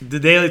The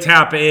Daily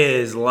Tap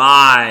is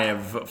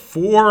live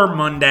for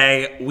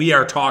Monday. We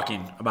are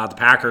talking about the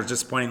Packers'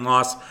 disappointing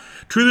loss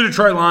to the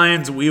Detroit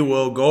Lions. We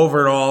will go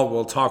over it all.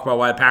 We'll talk about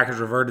why the Packers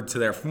reverted to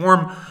their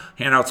form,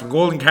 hand out some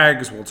golden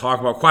kegs. We'll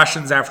talk about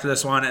questions after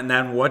this one, and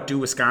then what do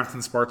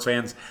Wisconsin sports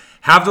fans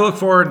have to look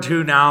forward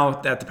to now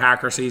that the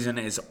Packer season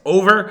is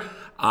over.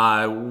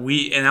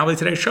 And that'll be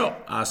today's show.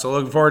 So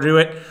looking forward to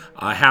it.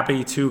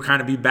 Happy to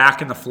kind of be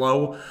back in the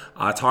flow,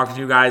 talking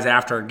to you guys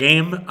after a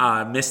game.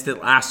 Missed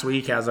it last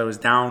week as I was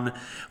down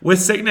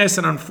with sickness,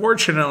 and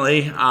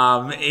unfortunately,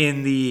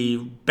 in the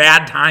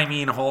bad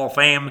timing Hall of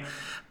Fame,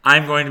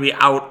 I'm going to be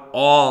out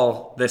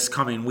all this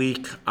coming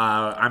week.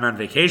 I'm on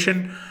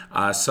vacation,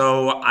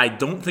 so I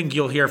don't think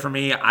you'll hear from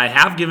me. I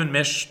have given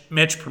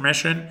Mitch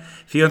permission,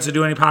 if he wants to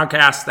do any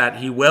podcasts, that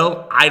he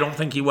will. I don't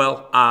think he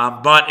will,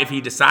 but if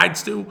he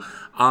decides to,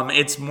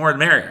 it's more the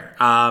merrier.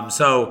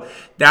 So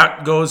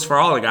that goes for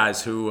all the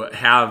guys who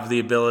have the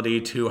ability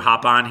to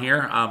hop on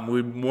here.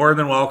 We're more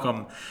than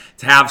welcome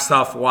to have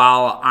stuff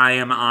while I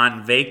am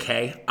on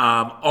vacay.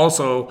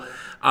 Also,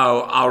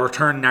 I'll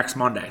return next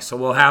Monday. So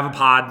we'll have a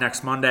pod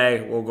next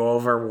Monday. We'll go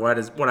over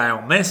what I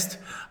all missed.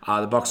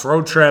 The Bucs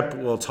road trip.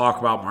 We'll talk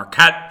about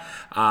Marquette.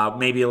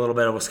 Maybe a little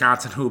bit of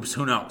Wisconsin hoops.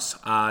 Who knows?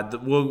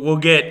 We'll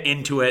get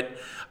into it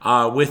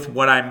with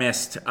what I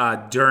missed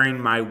during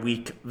my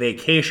week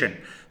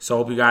vacation. So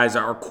hope you guys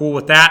are cool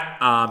with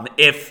that.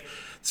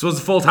 If this was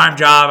a full-time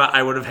job,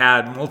 I would have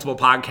had multiple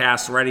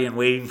podcasts ready and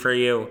waiting for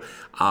you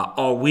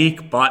all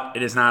week, but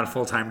it is not a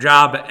full-time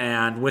job.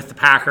 And with the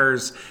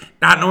Packers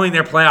not knowing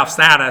their playoff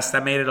status,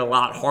 that made it a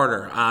lot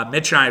harder.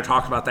 Mitch and I have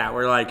talked about that.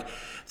 We're like,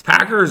 if the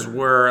Packers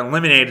were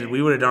eliminated,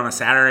 we would have done a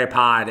Saturday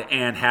pod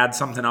and had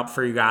something up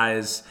for you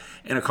guys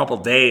in a couple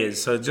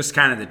days. So just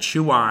kind of to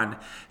chew on.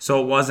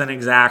 So it wasn't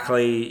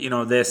exactly,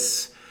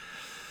 this,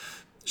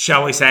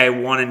 shall we say,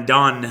 one and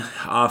done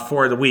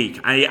for the week.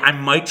 I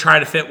might try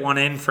to fit one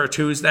in for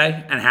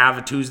Tuesday and have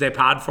a Tuesday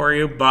pod for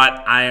you,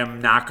 but I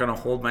am not going to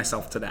hold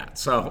myself to that.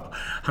 So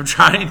I'm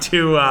trying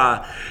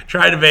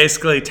to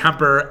basically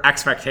temper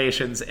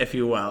expectations, if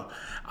you will.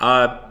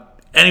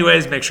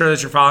 Anyways, make sure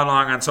that you're following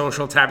along on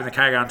social, Tapping the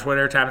Keg on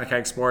Twitter, Tapping the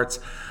Keg Sports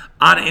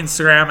on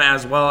Instagram,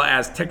 as well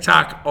as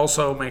TikTok.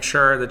 Also, make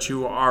sure that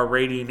you are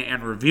rating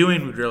and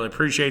reviewing. We'd really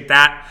appreciate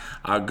that.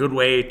 A good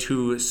way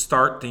to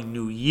start the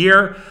new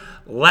year.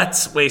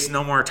 Let's waste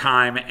no more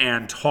time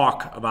and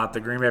talk about the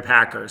Green Bay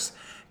Packers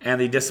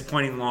and the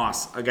disappointing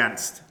loss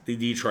against the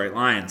Detroit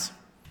Lions.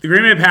 The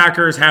Green Bay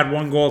Packers had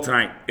one goal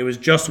tonight. It was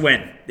just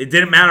win. It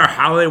didn't matter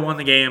how they won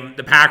the game.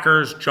 The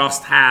Packers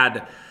just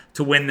had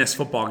to win this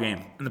football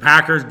game. And the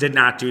Packers did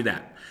not do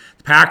that.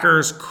 The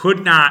Packers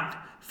could not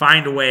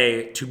find a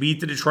way to beat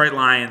the Detroit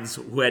Lions,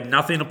 who had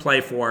nothing to play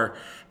for,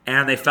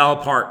 and they fell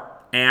apart.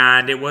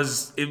 And it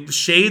was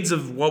shades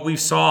of what we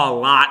saw a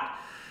lot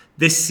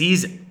this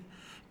season.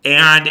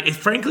 And it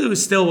frankly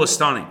was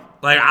stunning.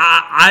 Like,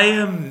 I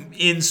am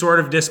in sort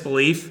of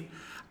disbelief.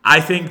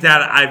 I think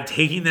that I'm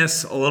taking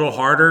this a little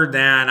harder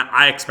than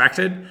I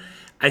expected.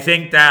 I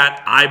think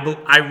that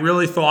I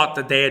really thought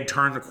that they had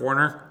turned the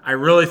corner. I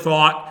really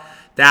thought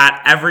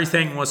that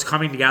everything was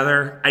coming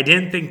together. I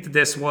didn't think that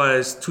this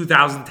was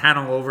 2010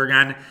 all over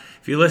again.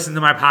 If you listened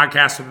to my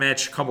podcast with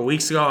Mitch a couple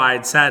weeks ago, I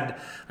had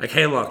said, like,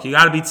 hey, look, you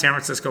got to beat San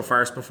Francisco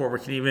first before we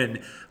can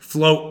even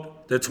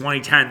float the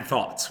 2010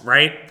 thoughts,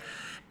 right?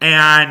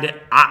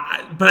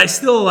 But I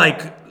still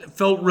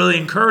felt really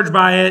encouraged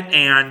by it,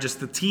 and just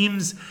the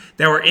teams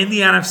that were in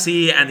the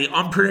NFC and the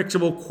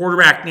unpredictable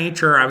quarterback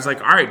nature, I was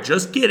like, all right,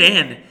 just get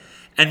in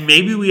and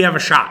maybe we have a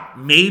shot.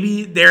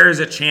 Maybe there is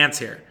a chance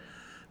here.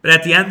 But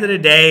at the end of the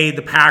day,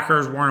 the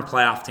Packers weren't a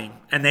playoff team,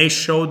 and they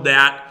showed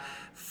that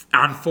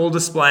on full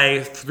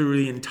display through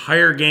the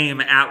entire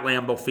game at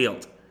Lambeau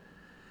Field.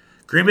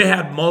 Green Bay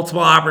had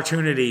multiple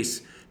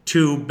opportunities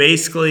to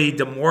basically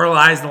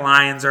demoralize the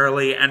Lions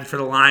early and for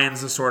the Lions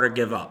to sort of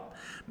give up.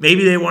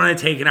 Maybe they wouldn't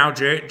have taken out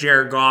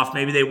Jared Goff.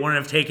 Maybe they wouldn't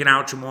have taken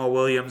out Jamal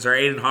Williams or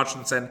Aiden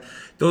Hutchinson.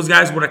 Those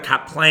guys would have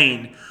kept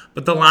playing,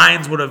 but the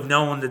Lions would have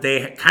known that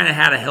they kind of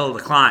had a hill to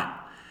climb.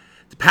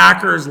 The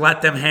Packers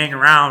let them hang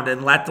around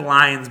and let the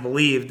Lions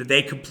believe that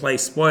they could play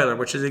spoiler,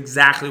 which is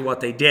exactly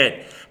what they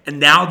did. And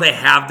now they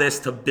have this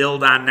to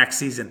build on next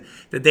season,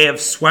 that they have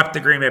swept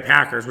the Green Bay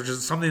Packers, which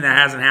is something that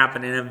hasn't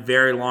happened in a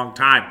very long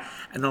time.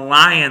 And the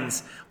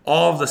Lions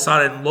all of a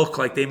sudden look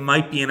like they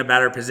might be in a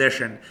better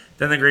position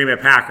than the Green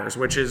Bay Packers,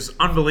 which is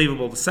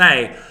unbelievable to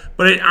say,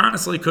 but it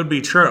honestly could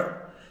be true.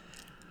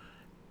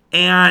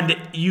 And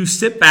you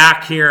sit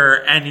back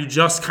here and you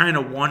just kind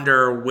of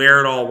wonder where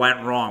it all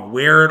went wrong,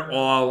 where it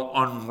all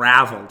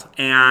unraveled.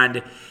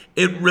 And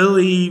it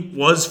really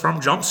was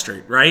from Jump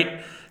Street,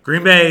 right?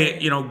 Green Bay,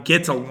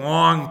 gets a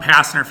long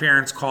pass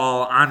interference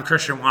call on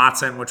Christian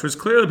Watson, which was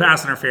clearly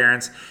pass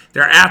interference.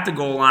 They're at the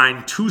goal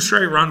line, 2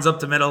 straight runs up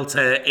the middle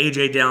to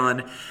A.J.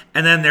 Dillon,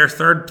 and then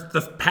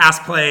the pass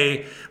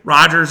play,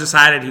 Rodgers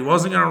decided he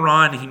wasn't going to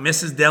run. He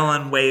misses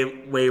Dillon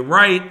way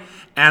right,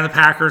 and the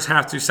Packers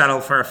have to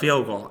settle for a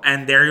field goal.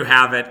 And there you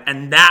have it.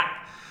 And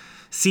that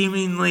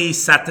seemingly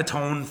set the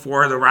tone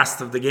for the rest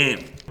of the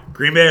game.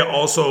 Green Bay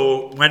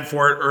also went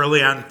for it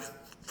early on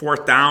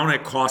fourth down.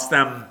 It cost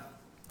them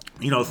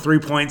 3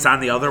 points on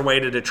the other way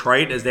to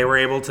Detroit as they were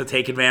able to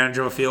take advantage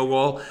of a field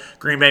goal.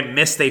 Green Bay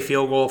missed a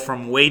field goal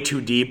from way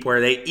too deep where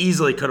they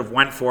easily could have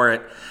went for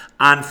it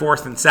on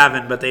 4th and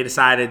 7, but they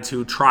decided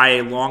to try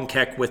a long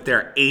kick with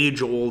their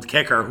age-old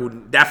kicker who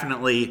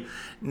definitely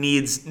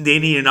need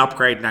an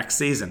upgrade next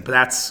season. But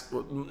that's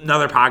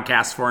another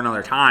podcast for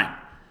another time.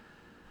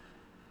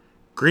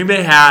 Green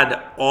Bay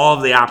had all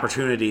of the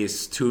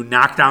opportunities to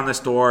knock down this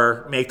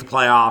door, make the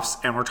playoffs,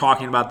 and we're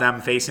talking about them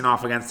facing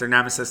off against their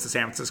nemesis, the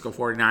San Francisco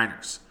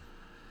 49ers.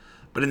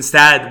 But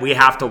instead, we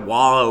have to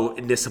wallow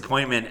in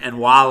disappointment and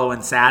wallow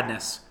in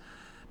sadness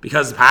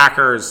because the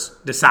Packers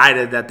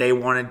decided that they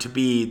wanted to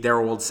be their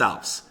old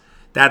selves.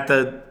 That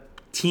the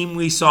team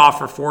we saw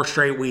for 4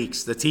 straight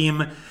weeks, the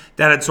team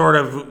that had sort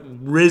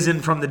of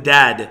risen from the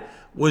dead,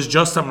 was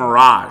just a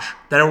mirage.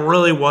 That it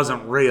really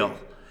wasn't real.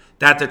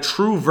 That the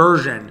true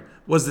version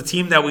was the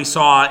team that we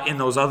saw in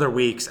those other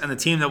weeks and the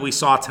team that we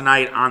saw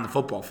tonight on the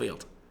football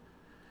field.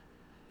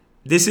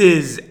 This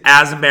is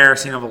as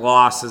embarrassing of a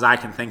loss as I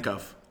can think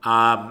of.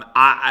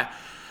 I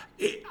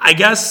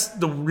guess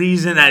the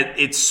reason that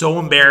it's so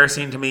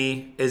embarrassing to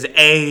me is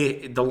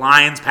the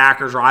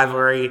Lions-Packers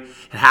rivalry.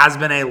 It has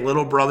been a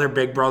little brother,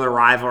 big brother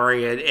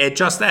rivalry. It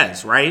just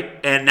is, right?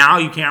 And now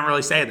you can't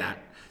really say that.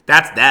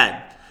 That's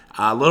dead.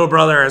 Little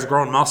brother has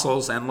grown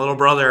muscles, and little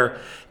brother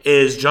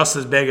is just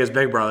as big as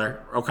big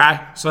brother, okay?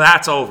 So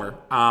that's over.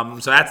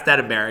 So that's dead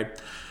and buried.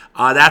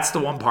 That's the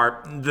one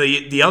part.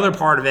 The other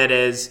part of it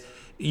is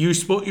you're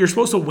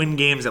supposed to win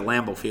games at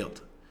Lambeau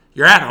Field.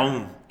 You're at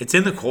home. It's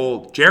in the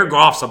cold. Jared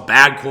Goff's a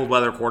bad cold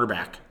weather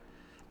quarterback.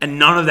 And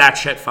none of that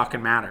shit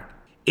fucking mattered.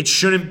 It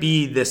shouldn't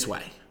be this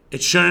way.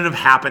 It shouldn't have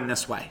happened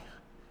this way.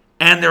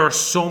 And there are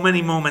so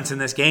many moments in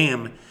this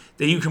game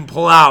that you can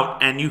pull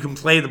out and you can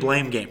play the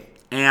blame game.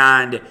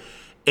 And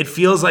it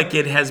feels like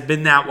it has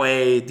been that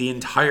way the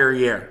entire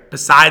year,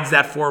 besides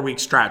that 4-week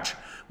stretch,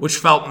 which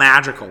felt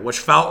magical, which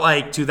felt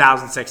like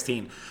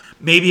 2016,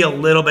 maybe a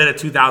little bit of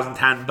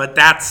 2010, but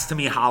that's, to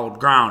me, hallowed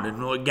ground.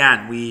 And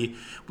again, we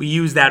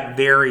use that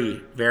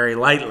very, very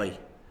lightly.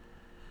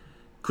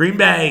 Green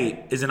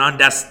Bay is an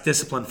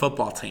undisciplined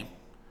football team.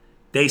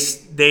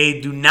 They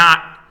do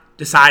not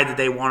decide that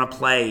they want to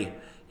play,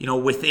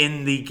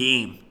 within the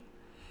game.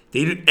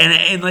 They do,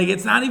 and like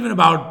it's not even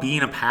about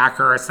being a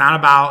Packer. It's not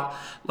about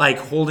like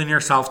holding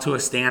yourself to a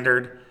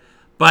standard.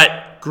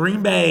 But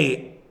Green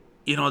Bay,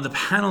 the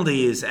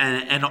penalties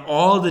and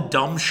all the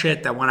dumb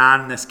shit that went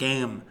on in this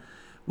game,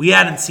 we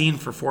hadn't seen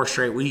for 4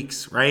 straight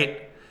weeks,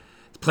 right?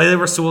 The play that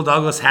Rasul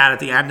Douglas had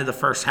at the end of the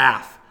first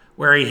half,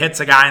 where he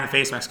hits a guy in the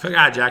face mask, could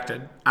got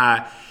ejected,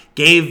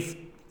 gave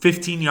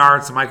 15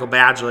 yards to Michael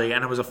Badgley,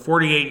 and it was a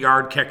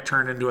 48-yard kick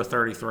turned into a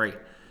 33.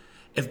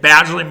 If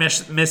Badgley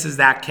misses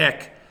that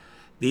kick,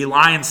 the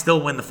Lions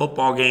still win the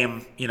football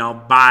game,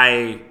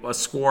 by a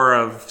score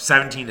of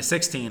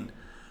 17-16.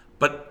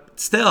 But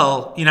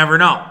still, you never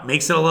know.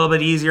 Makes it a little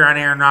bit easier on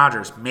Aaron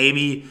Rodgers.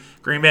 Maybe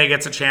Green Bay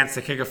gets a chance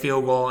to kick a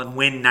field goal and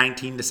win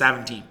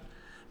 19-17.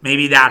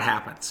 Maybe that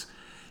happens.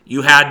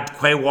 You had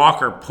Quay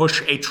Walker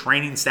push a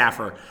training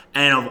staffer,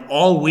 and of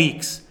all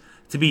weeks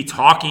to be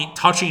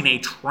touching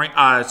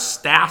a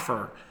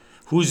staffer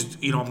who's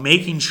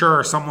making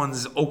sure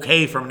someone's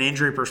okay from an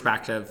injury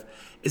perspective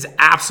is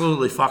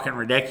absolutely fucking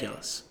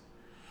ridiculous.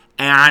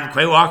 And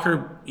Quay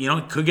Walker,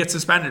 could get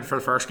suspended for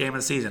the first game of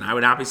the season. I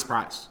would not be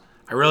surprised.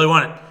 I really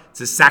wouldn't.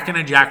 It's a second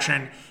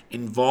ejection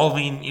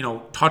involving,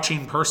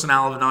 touching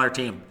personnel of another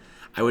team.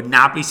 I would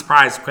not be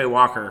surprised if Quay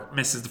Walker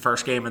misses the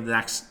first game of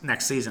the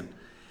next season.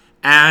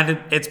 And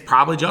it's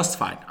probably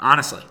justified,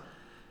 honestly.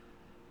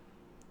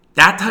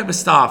 That type of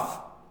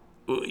stuff,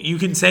 you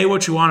can say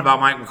what you want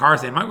about Mike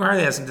McCarthy. And Mike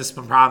McCarthy has some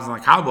discipline problems on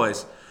the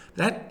Cowboys.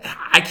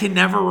 I can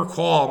never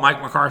recall a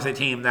Mike McCarthy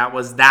team that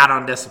was that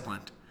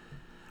undisciplined.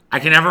 I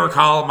can never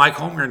recall a Mike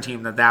Holmgren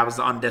team that was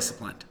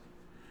undisciplined.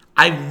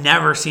 I've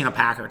never seen a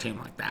Packer team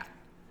like that.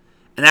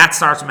 And that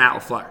starts with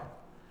Matt LaFleur.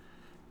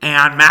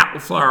 And Matt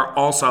LaFleur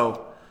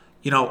also,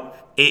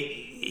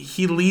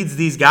 he leads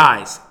these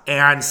guys.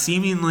 And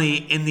seemingly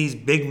in these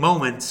big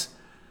moments,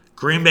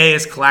 Green Bay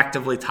is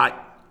collectively tight.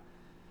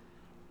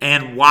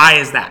 And why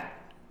is that?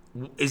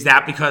 Is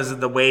that because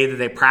of the way that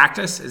they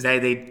practice? Is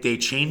that they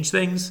change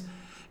things?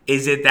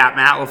 Is it that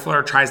Matt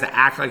LaFleur tries to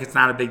act like it's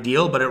not a big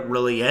deal, but it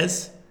really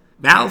is?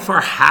 Matt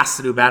LaFleur has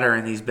to do better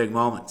in these big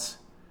moments.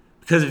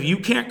 Because if you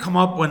can't come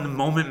up when the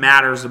moment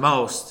matters the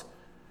most,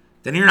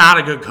 then you're not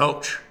a good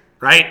coach,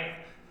 right?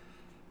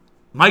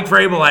 Mike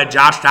Vrabel had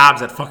Josh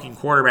Dobbs at fucking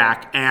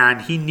quarterback,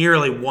 and he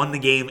nearly won the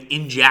game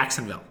in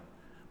Jacksonville.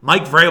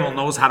 Mike Vrabel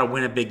knows how to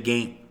win a big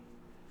game.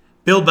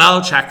 Bill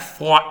Belichick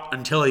fought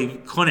until he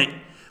couldn't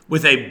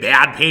with a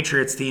bad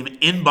Patriots team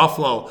in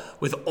Buffalo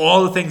with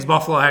all the things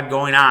Buffalo had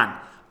going on.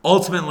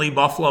 Ultimately,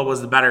 Buffalo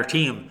was the better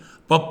team,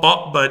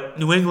 but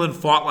New England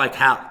fought like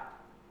hell,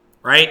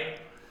 right?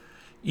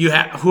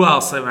 Who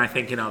else am I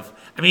thinking of?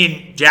 I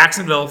mean,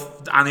 Jacksonville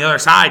on the other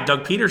side,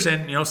 Doug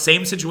Peterson,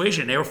 same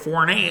situation. They were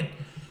 4-8.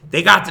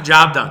 They got the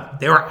job done.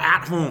 They were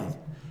at home.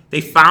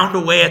 They found a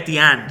way at the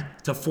end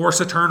to force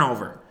a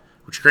turnover,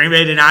 which Green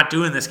Bay did not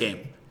do in this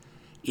game.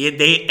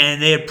 They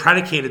had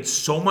predicated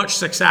so much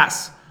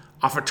success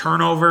off of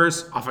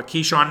turnovers, off of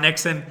Keyshawn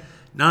Nixon.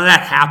 None of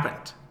that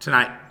happened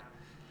tonight.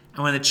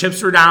 And when the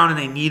chips were down and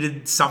they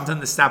needed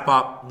something to step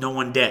up, no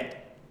one did.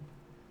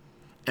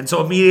 And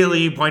so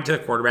immediately you point to the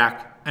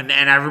quarterback, and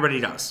everybody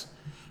does.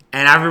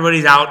 And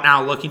everybody's out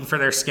now looking for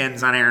their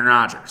skins on Aaron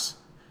Rodgers.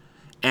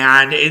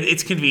 And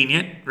it's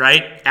convenient,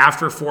 right?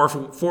 After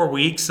four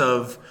weeks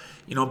of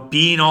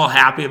being all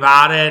happy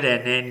about it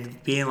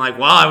and being like,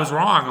 well, I was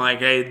wrong. Like,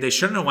 hey, they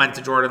shouldn't have went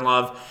to Jordan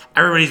Love.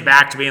 Everybody's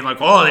back to being like,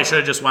 oh, they should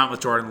have just went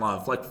with Jordan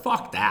Love. Like,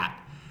 fuck that.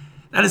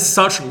 That is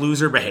such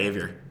loser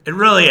behavior. It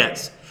really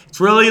is. It's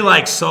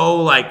really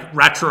so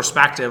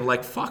retrospective.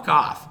 Like, fuck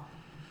off.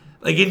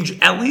 Like,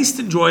 at least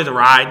enjoy the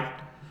ride.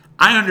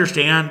 I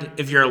understand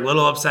if you're a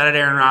little upset at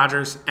Aaron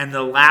Rodgers, and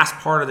the last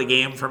part of the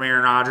game from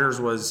Aaron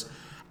Rodgers was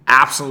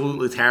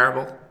absolutely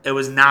terrible. It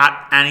was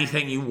not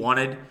anything you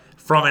wanted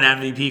from an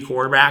MVP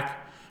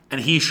quarterback,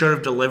 and he should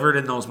have delivered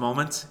in those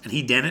moments, and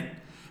he didn't.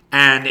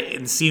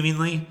 And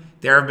seemingly,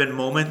 there have been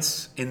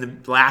moments in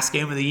the last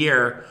game of the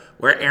year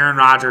where Aaron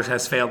Rodgers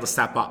has failed to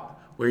step up,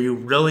 where you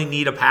really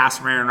need a pass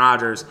from Aaron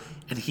Rodgers,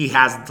 and he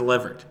hasn't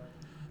delivered.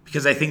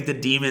 Because I think the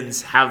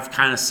demons have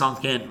kind of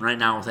sunk in right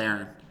now with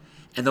Aaron.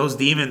 And those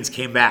demons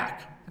came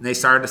back, and they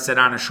started to sit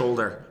on his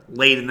shoulder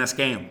late in this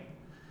game.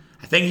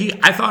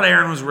 I thought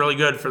Aaron was really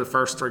good for the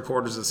first three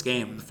quarters of this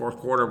game. The fourth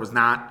quarter was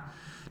not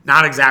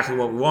exactly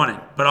what we wanted.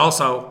 But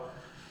also,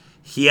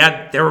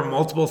 there were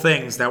multiple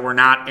things that were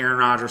not Aaron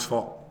Rodgers'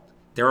 fault.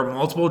 There were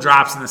multiple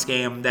drops in this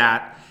game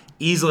that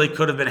easily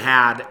could have been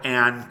had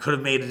and could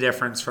have made a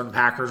difference from the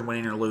Packers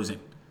winning or losing.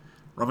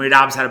 Romeo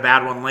Doubs had a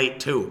bad one late,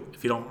 too,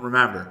 if you don't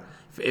remember.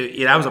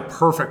 That was a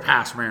perfect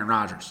pass from Aaron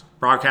Rodgers.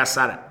 Broadcast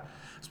said it.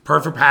 It's a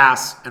perfect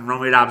pass, and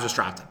Romeo Doubs just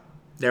dropped it.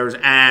 There was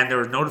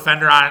no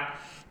defender on it.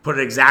 Put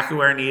it exactly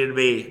where it needed to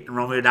be, and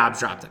Romeo Doubs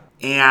dropped it.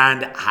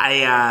 And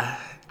I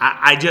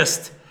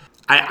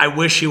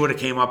wish he would have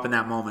came up in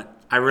that moment.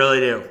 I really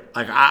do.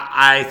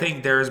 I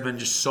think there's been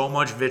just so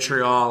much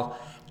vitriol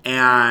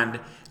and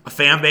a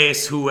fan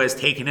base who has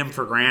taken him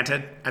for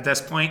granted at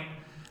this point.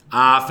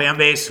 A fan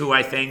base who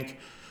I think,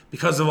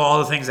 because of all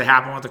the things that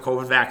happened with the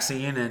COVID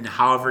vaccine and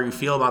however you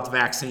feel about the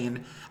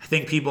vaccine, I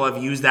think people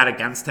have used that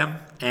against him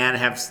and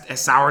have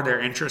soured their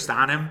interest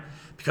on him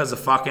because of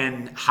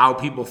fucking how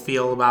people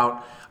feel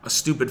about a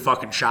stupid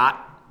fucking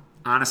shot,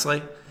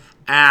 honestly.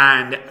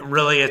 And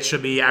really, it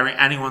should be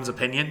anyone's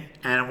opinion,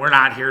 and we're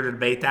not here to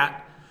debate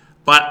that.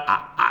 But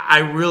I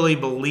really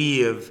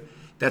believe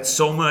that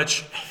so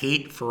much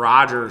hate for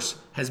Rodgers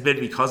has been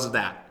because of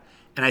that.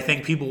 And I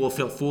think people will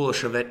feel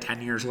foolish of it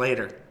 10 years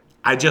later.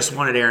 I just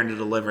wanted Aaron to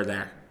deliver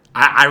there.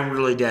 I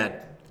really did.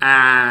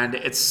 And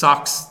it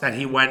sucks that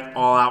he went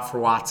all out for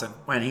Watson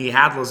when he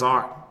had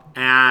Lazard.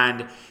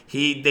 And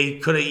they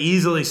could have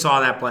easily saw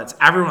that blitz.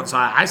 Everyone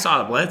saw it. I saw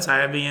the blitz.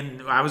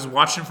 I was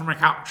watching from my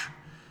couch.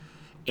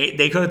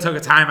 They could have took a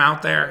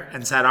timeout there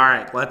and said, all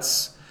right,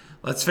 let's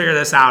figure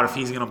this out if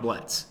he's going to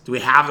blitz. Do we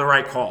have the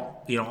right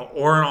call?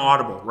 Or an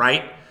audible,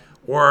 right?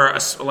 Or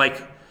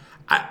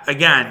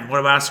again, what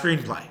about a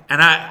screenplay?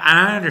 And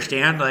I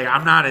understand,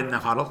 I'm not in the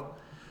huddle.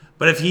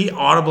 But if he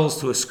audibles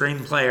to a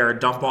screenplay or a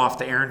dump off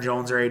to Aaron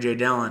Jones or A.J.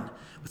 Dillon,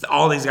 with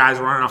all these guys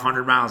running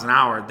 100 miles an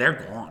hour,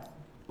 they're gone.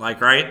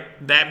 Right?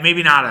 That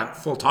maybe not a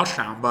full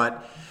touchdown,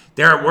 but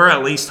we're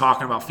at least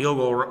talking about field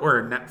goal.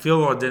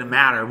 Field goal didn't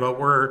matter, but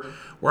we're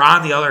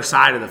on the other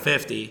side of the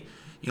 50,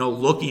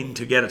 looking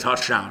to get a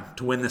touchdown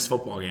to win this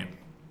football game.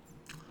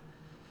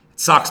 It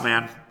sucks,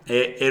 man.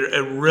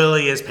 It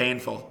really is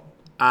painful.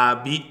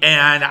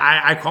 And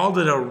I called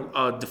it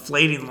a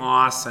deflating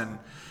loss, and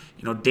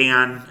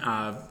Dan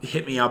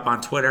hit me up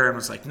on Twitter and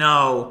was like,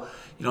 no,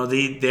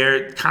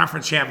 their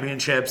conference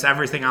championships,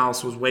 everything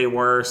else was way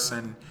worse,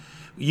 and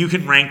you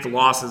can rank the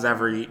losses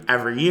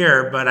every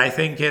year, but I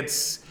think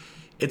it's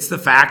the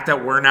fact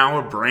that we're now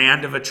a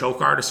brand of a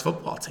choke artist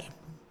football team,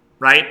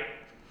 right?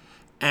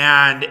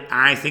 And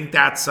I think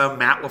that's a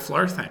Matt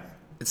LaFleur thing.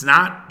 It's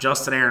not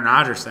just an Aaron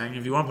Rodgers thing.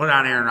 If you want to put it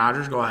on Aaron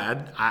Rodgers, go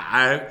ahead.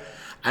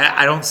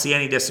 I don't see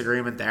any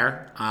disagreement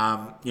there.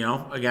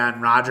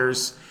 Again,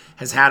 Rodgers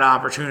has had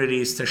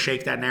opportunities to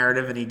shake that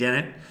narrative, and he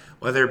didn't,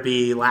 whether it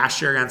be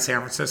last year against San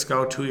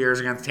Francisco, 2 years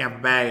against Tampa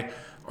Bay,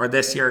 or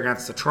this year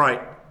against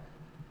Detroit.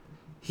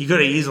 He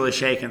could have easily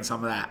shaken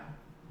some of that.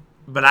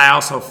 But I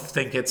also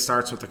think it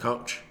starts with the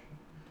coach.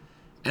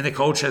 And the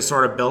coach has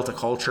sort of built a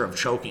culture of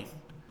choking.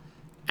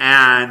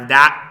 And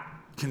that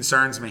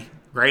concerns me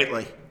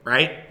greatly,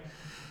 right?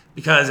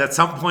 Because at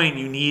some point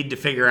you need to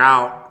figure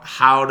out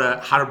how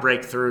to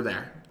break through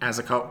there as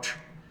a coach.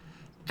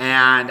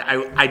 And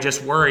I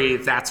just worry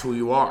if that's who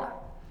you are.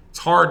 It's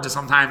hard to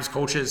sometimes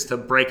coaches to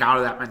break out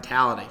of that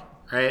mentality,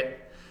 right?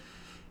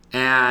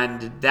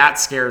 And that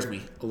scares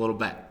me a little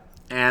bit.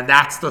 And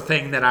that's the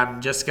thing that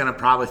I'm just going to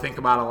probably think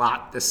about a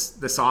lot this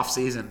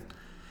offseason.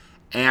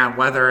 And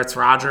whether it's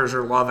Rodgers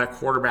or Love at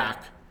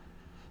quarterback,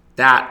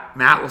 that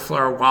Matt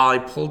LaFleur, while he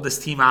pulled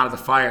this team out of the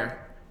fire,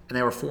 and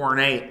they were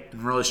 4-8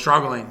 and really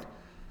struggling,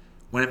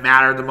 when it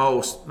mattered the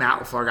most,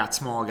 Matt LaFleur got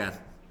small again.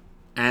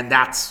 And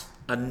that's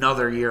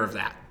another year of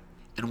that.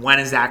 And when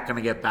is that going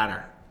to get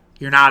better?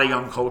 You're not a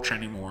young coach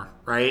anymore,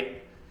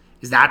 right?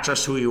 Is that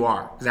just who you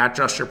are? Is that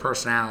just your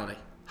personality?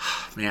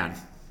 Man,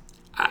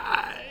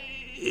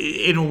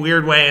 in a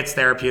weird way, it's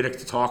therapeutic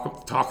to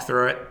talk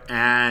through it.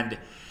 And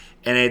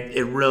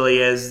it really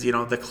is,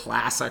 the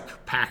classic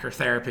Packer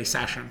therapy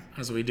session,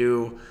 as we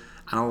do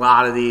on a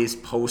lot of these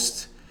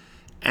post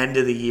end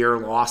of the year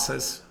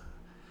losses.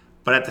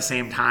 But at the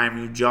same time,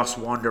 you just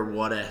wonder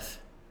what if.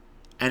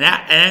 And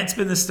it's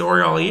been the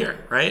story all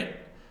year, right?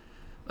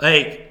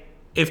 Like,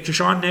 if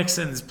Keshawn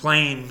Nixon's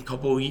playing a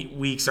couple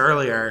weeks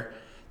earlier,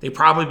 they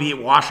probably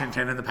beat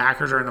Washington and the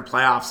Packers are in the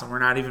playoffs and we're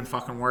not even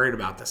fucking worried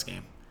about this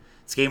game.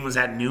 This game was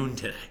at noon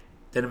today.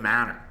 Didn't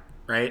matter,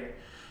 right?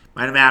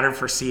 Might have mattered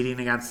for seeding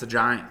against the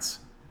Giants.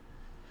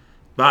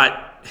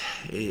 But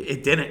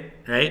it didn't,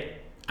 right?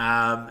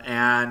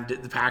 And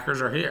the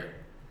Packers are here.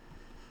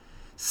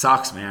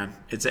 Sucks, man.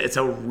 It's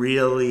a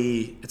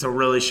really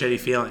shitty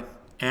feeling.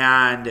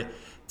 And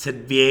to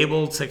be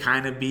able to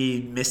kind of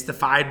be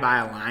mystified by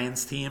a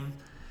Lions team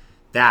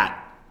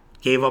that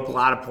gave up a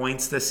lot of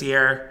points this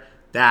year,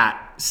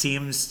 that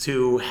seems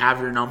to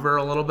have your number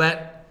a little bit,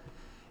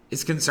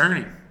 is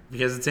concerning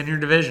because it's in your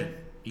division.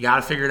 You got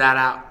to figure that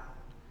out.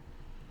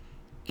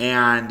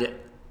 And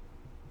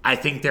I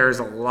think there's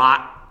a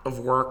lot of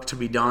work to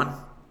be done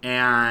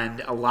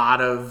and a lot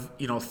of,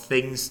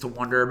 things to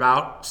wonder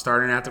about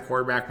starting at the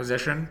quarterback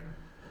position.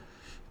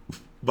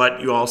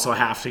 But you also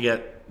have to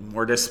get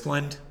more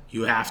disciplined.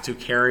 You have to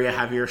carry a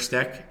heavier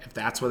stick, if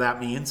that's what that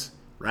means,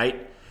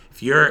 right?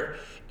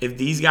 If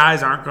these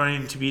guys aren't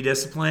going to be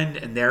disciplined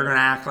and they're going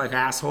to act like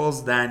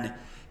assholes, then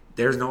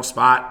there's no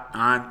spot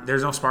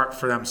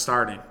for them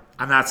starting.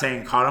 I'm not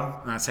saying cut them.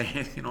 I'm not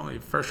saying,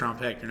 first round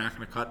pick, you're not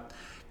going to cut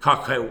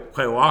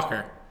Quay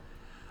Walker.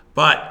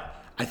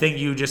 But I think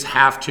you just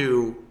have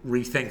to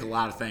rethink a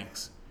lot of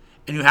things.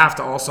 And you have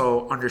to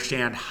also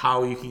understand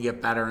how you can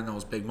get better in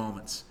those big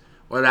moments.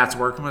 Whether that's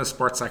working with a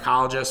sports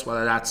psychologist,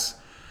 whether that's,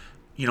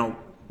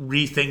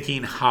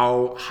 rethinking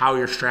how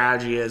your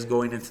strategy is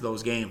going into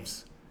those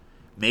games.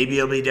 Maybe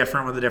it'll be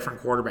different with a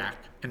different quarterback.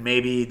 And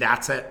maybe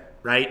that's it,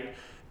 right?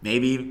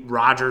 Maybe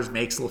Rodgers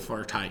makes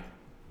LaFleur tight.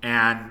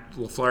 And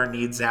LaFleur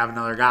needs to have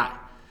another guy.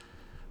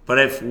 But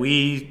if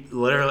we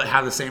literally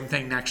have the same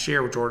thing next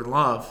year with Jordan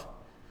Love,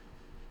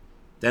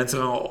 then it's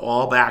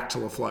all back to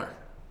LaFleur.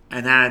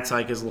 And then it's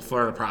like, is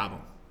LaFleur the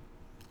problem?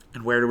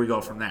 And where do we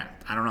go from there?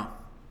 I don't know.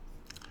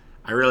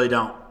 I really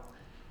don't.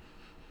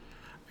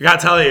 I got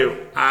to tell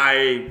you,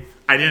 I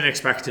didn't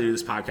expect to do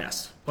this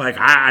podcast. Like,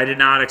 I did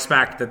not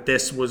expect that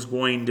this was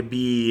going to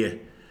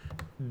be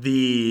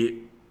the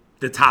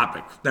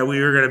topic, that we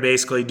were going to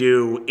basically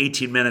do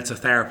 18 minutes of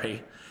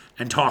therapy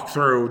and talk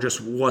through just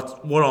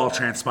what all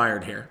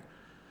transpired here.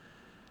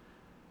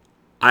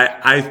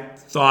 I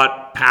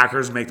thought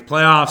Packers make the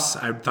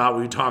playoffs. I thought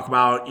we'd talk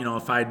about,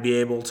 if I'd be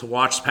able to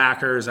watch the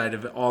Packers, I'd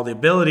have all the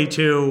ability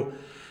to.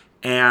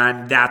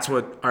 And that's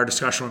what our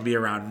discussion would be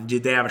around.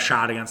 Did they have a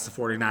shot against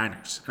the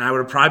 49ers? And I would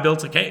have probably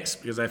built a case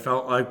because I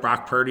felt like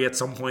Brock Purdy at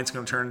some point is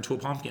going to turn into a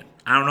pumpkin.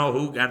 I don't know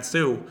who against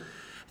who.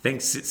 I think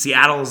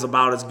Seattle is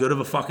about as good of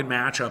a fucking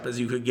matchup as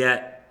you could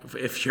get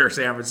if you're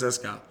San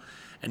Francisco.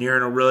 And you're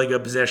in a really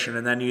good position.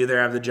 And then you either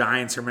have the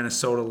Giants or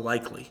Minnesota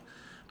likely.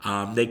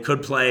 They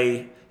could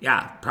play,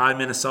 probably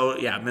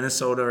Minnesota. Yeah,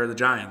 Minnesota or the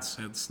Giants.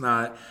 It's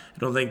not. I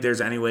don't think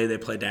there's any way they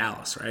play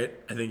Dallas, right?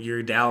 I think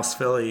your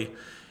Dallas-Philly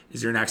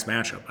is your next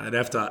matchup. I'd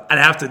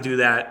have to do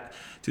that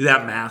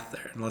math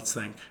there. And let's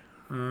think.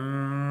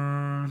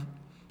 I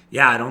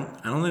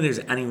don't think there's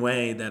any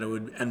way that it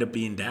would end up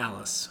being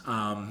Dallas.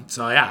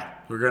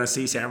 We're gonna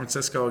see San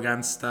Francisco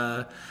against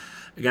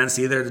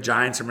either the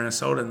Giants or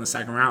Minnesota in the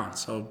second round.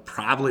 So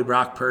probably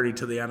Brock Purdy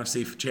to the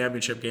NFC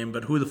Championship game.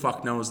 But who the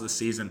fuck knows this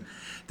season?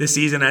 This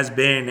season has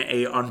been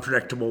a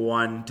unpredictable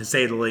one, to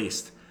say the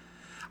least.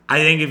 I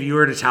think if you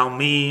were to tell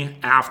me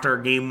after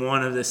game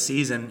one of this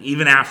season,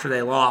 even after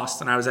they lost,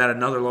 and I was at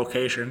another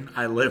location,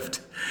 I lived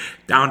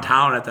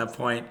downtown at that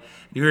point,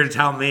 and you were to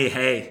tell me,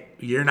 hey,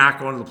 you're not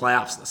going to the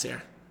playoffs this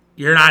year.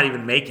 You're not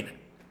even making it.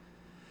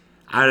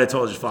 I would have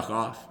told you fuck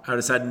off. I would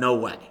have said no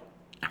way.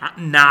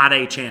 Not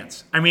a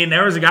chance. I mean,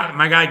 there was a guy,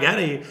 my guy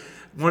Getty,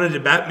 wanted to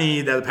bet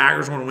me that the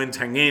Packers want to win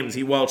 10 games.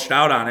 He welched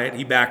out on it.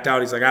 He backed out.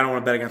 He's like, I don't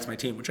want to bet against my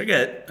team, which I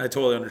get. I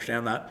totally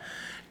understand that.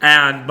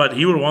 But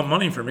he would have won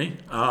money for me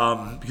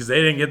because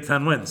they didn't get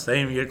 10 wins. They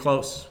didn't even get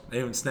close. They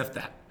didn't even sniff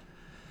that.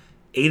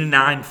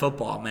 8-9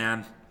 football,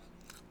 man.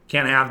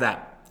 Can't have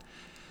that.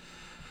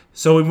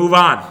 So we move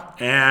on,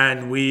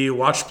 and we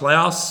watch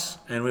playoffs,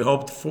 and we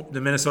hope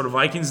the Minnesota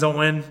Vikings don't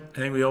win. I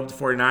think we hope the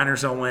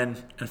 49ers don't win,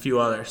 and a few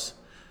others.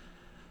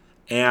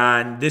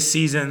 And this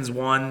season's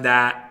one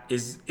that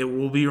it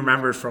will be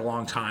remembered for a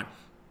long time.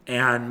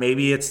 And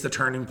maybe it's the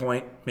turning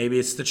point. Maybe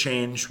it's the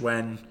change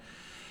when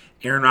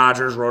Aaron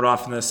Rodgers rode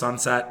off into the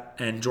sunset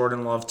and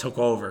Jordan Love took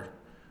over.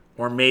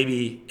 Or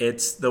maybe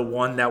it's the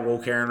one that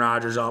woke Aaron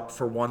Rodgers up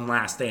for one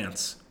last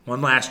dance,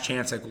 one last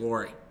chance at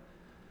glory.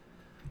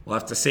 We'll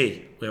have to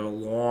see. We have a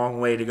long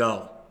way to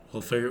go.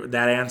 We'll figure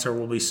that answer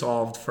will be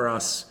solved for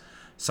us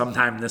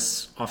sometime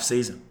this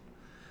offseason.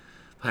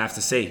 We'll have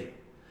to see.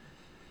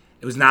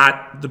 It was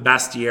not the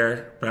best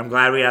year, but I'm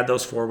glad we had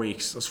those 4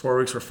 weeks. Those 4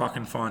 weeks were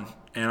fucking fun.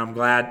 And I'm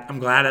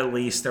glad at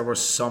least there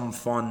was some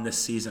fun this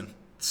season.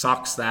 It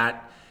sucks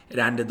that it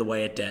ended the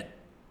way it did.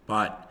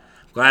 But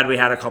I'm glad we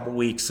had a couple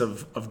weeks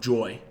of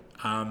joy.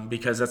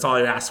 Because that's all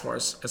you ask for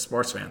as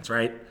sports fans,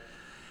 right?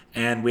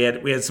 And we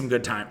had some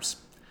good times.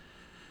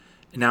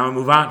 And now we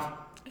move on.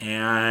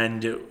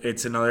 And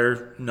it's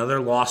another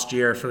lost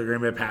year for the Green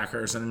Bay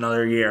Packers and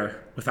another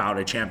year without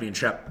a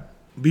championship.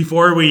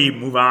 Before we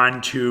move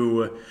on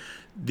to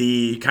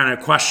the kind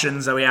of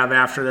questions that we have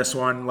after this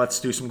one, let's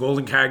do some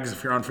Golden Kegs.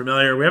 If you're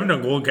unfamiliar, we haven't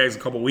done Golden Kegs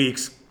in a couple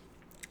weeks.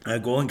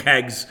 Golden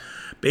Kegs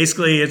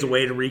basically is a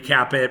way to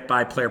recap it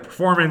by player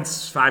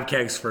performance. 5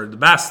 kegs for the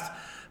best,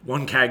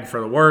 1 keg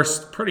for the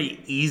worst.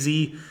 Pretty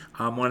easy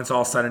when it's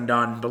all said and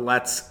done, but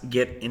let's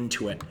get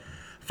into it.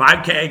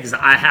 5 kegs,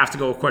 I have to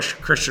go with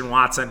Christian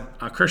Watson.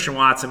 Christian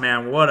Watson,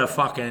 man, what a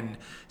fucking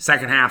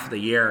second half of the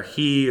year.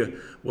 He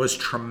was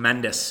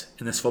tremendous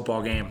in this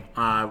football game.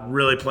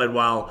 Really played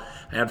well.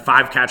 I had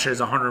 5 catches,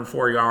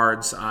 104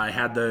 yards. I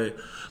had the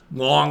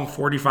long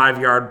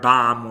 45-yard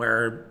bomb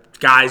where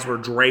guys were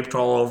draped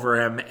all over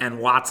him, and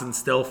Watson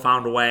still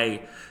found a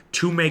way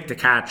to make the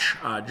catch.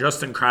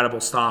 Just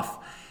incredible stuff.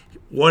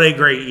 What a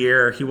great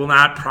year. He will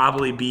not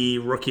probably be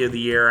Rookie of the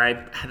Year.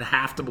 I'd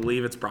have to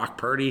believe it's Brock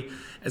Purdy,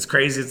 as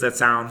crazy as that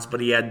sounds. But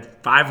he had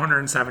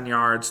 507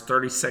 yards,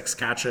 36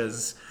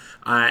 catches,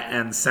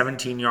 and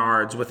 17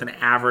 yards with an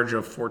average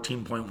of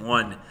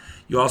 14.1.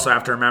 You also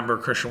have to remember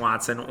Christian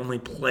Watson only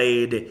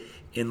played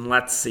in,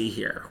 let's see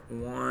here,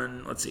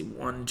 1,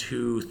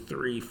 2,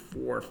 3,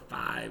 4,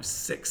 5,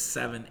 6,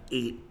 7,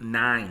 8,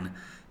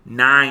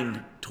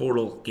 9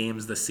 total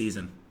games this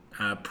season.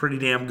 Pretty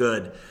damn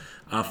good.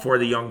 For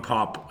the young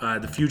pup.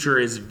 The future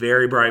is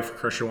very bright for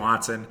Christian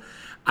Watson.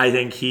 I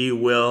think he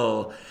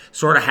will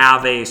sort of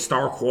have a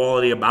star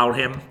quality about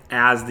him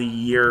as the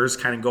years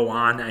kind of go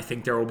on. I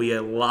think there will be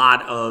a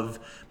lot of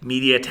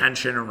media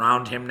attention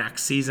around him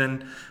next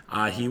season.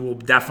 He will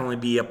definitely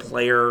be a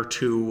player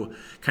to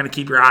kind of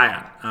keep your eye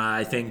on.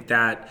 I think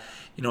that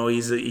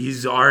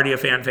he's already a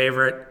fan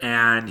favorite,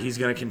 and he's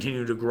going to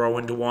continue to grow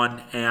into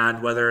one.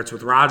 And whether it's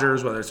with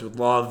Rodgers, whether it's with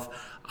Love,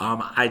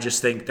 I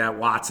just think that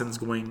Watson's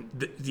going,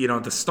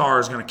 the star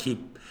is going to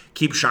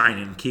keep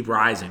shining, keep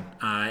rising.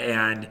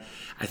 And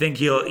I think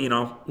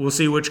we'll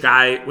see which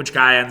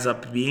guy ends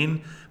up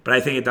being, but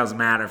I think it doesn't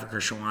matter for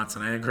Christian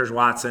Watson. I think Christian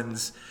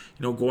Watson's,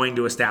 going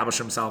to establish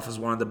himself as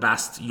one of the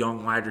best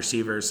young wide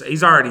receivers.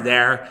 He's already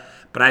there,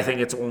 but I think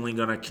it's only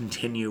going to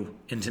continue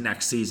into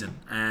next season.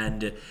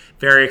 And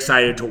very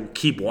excited to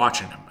keep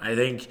watching him. I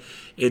think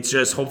it's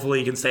just hopefully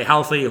he can stay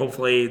healthy.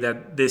 Hopefully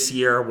that this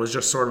year was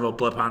just sort of a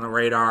blip on the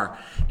radar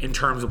in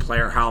terms of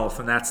player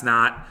health, and that's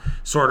not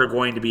sort of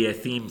going to be a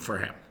theme for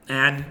him.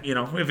 And,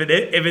 if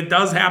it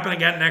does happen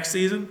again next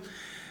season,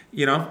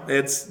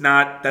 it's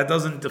not, that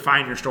doesn't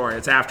define your story.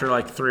 It's after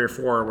like 3 or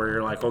 4 where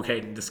you're like, okay,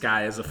 this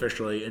guy is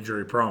officially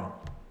injury prone.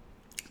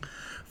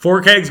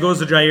 4 kegs goes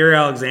to Jaire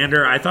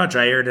Alexander. I thought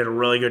Jaire did a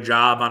really good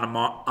job on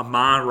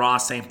Amon-Ra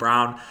St.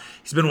 Brown.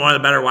 He's been one of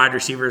the better wide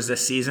receivers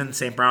this season.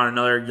 St. Brown,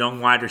 another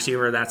young wide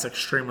receiver that's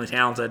extremely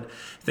talented.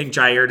 I think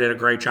Jaire did a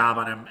great job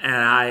on him. And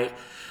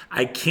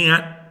I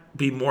can't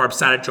be more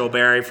upset at Joe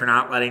Barry for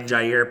not letting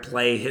Jaire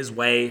play his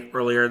way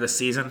earlier this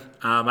season.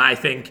 I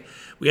think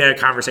we had a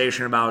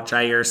conversation about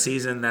Jaire's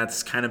season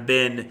that's kind of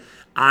been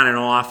on and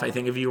off. I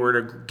think if you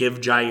were to give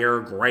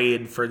Jaire a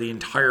grade for the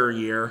entire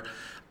year,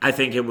 I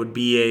think it would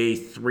be a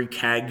 3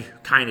 keg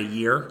kind of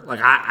year. Like,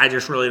 I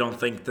just really don't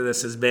think that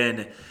this has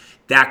been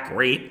that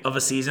great of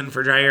a season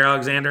for Jaire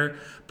Alexander,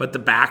 but the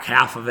back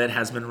half of it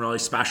has been really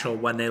special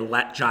when they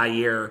let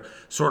Jaire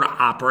sort of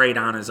operate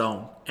on his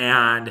own.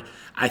 And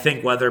I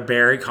think whether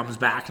Barry comes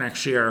back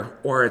next year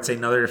or it's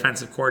another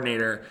defensive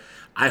coordinator,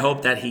 I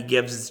hope that he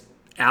gives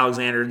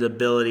Alexander the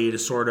ability to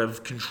sort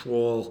of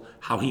control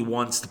how he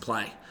wants to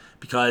play.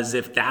 Because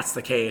if that's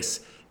the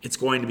case, it's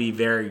going to be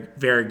very,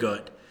 very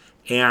good.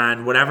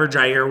 And whatever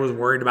Jaire was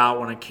worried about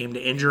when it came to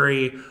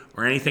injury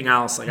or anything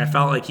else, I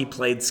felt like he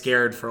played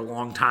scared for a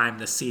long time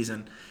this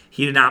season.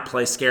 He did not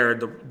play scared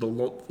the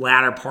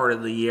latter part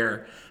of the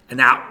year, and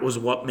that was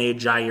what made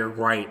Jaire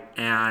great.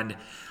 And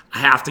I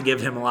have to give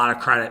him a lot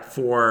of credit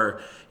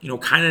for,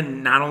 kind of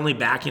not only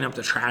backing up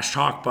the trash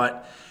talk,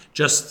 but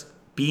just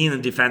being a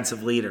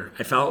defensive leader.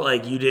 I felt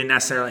like you didn't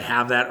necessarily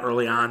have that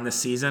early on this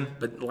season,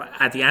 but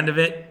at the end of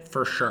it,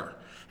 for sure.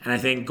 And I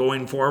think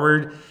going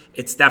forward,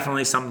 it's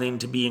definitely something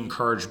to be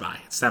encouraged by.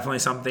 It's definitely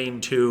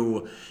something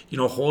to,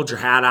 hold your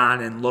hat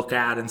on and look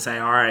at and say,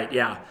 all right,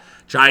 yeah,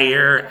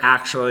 Jaire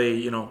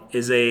actually,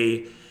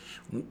 is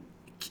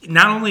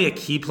not only a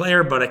key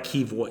player, but a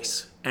key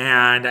voice.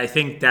 And I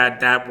think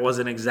that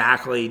wasn't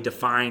exactly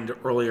defined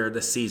earlier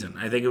this season.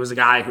 I think it was a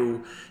guy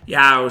who,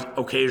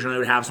 occasionally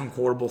would have some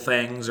quotable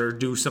things or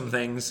do some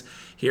things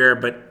here,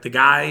 but the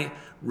guy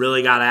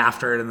really got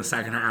after it in the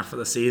second half of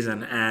the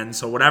season. And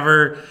so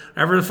whatever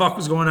the fuck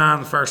was going on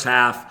in the first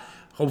half,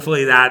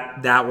 hopefully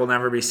that will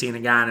never be seen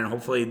again, and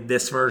hopefully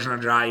this version of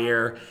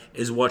Jaire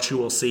is what you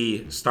will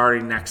see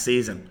starting next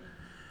season.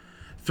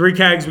 Three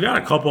kegs, we got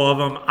a couple of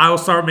them. I will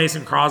start with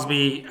Mason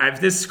Crosby. If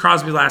this is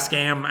Crosby's last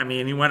game, I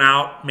mean, he went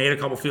out, made a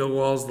couple field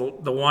goals.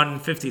 The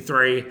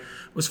 153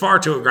 was far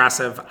too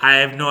aggressive. I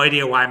have no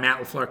idea why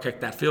Matt LaFleur kicked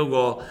that field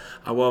goal.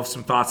 I will have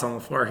some thoughts on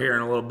LaFleur here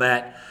in a little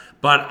bit.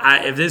 But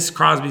if this is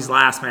Crosby's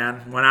last,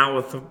 man, went out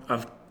with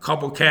a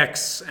couple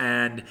kicks,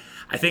 and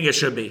I think it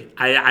should be.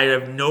 I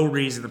have no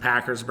reason the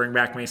Packers to bring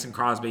back Mason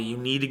Crosby. You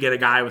need to get a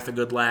guy with a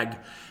good leg,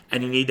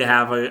 and you need to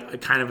have a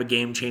kind of a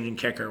game-changing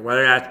kicker,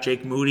 whether that's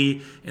Jake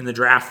Moody in the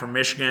draft from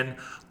Michigan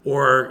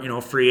or,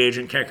 free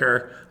agent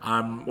kicker,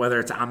 whether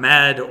it's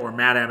Ahmed or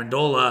Matt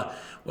Amendola,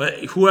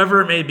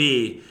 whoever it may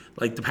be.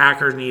 Like, the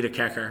Packers need a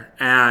kicker,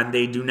 and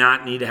they do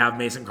not need to have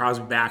Mason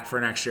Crosby back for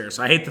next year.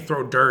 So I hate to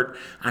throw dirt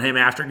on him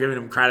after giving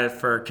him credit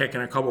for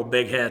kicking a couple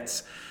big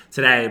hits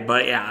today,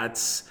 but yeah,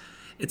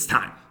 it's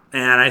time.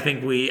 And I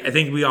think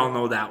we all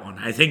know that one.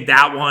 I think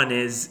that one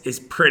is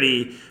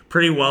pretty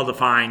well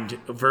defined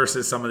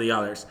versus some of the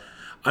others.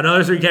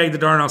 Another three keg to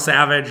Darnell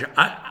Savage.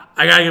 I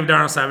gotta give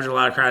Darnell Savage a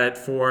lot of credit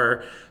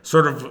for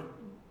sort of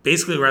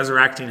basically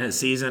resurrecting his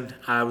season.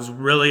 It was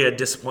really a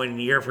disappointing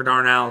year for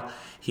Darnell.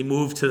 He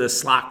moved to the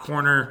slot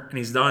corner, and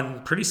he's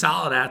done pretty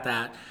solid at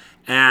that.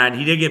 And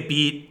he did get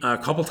beat a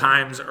couple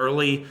times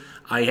early.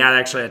 He had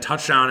actually a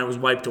touchdown. It was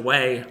wiped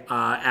away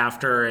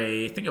after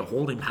I think a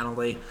holding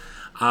penalty.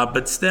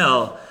 But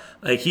still,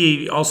 like,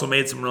 he also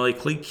made some really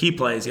key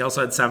plays. He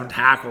also had 7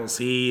 tackles.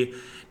 He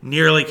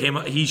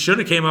should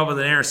have came up with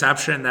an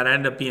interception that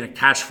ended up being a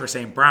catch for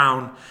St.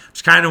 Brown,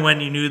 which kind of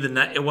when you knew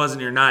it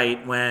wasn't your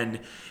night. When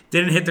it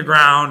didn't hit the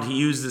ground, he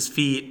used his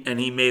feet and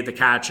he made the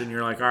catch, and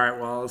you're like, all right,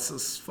 well, this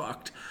is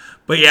fucked.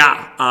 But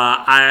yeah,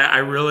 I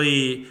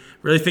really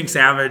think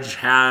Savage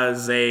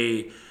has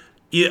a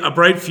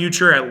bright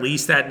future, at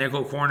least at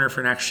nickel corner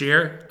for next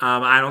year.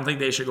 I don't think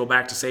they should go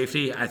back to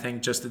safety. I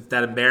think just it's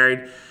dead and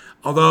buried.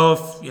 Although,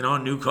 if a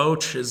new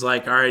coach is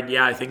like, all right,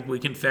 yeah, I think we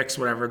can fix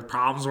whatever the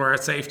problems were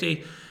at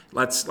safety.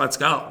 Let's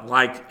go.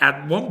 Like,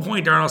 at one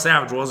point, Darnell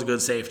Savage was a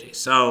good safety.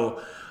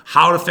 So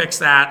how to fix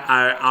that,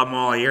 I'm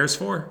all ears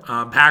for.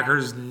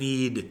 Packers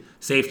need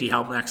safety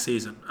help next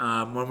season.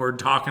 When we're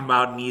talking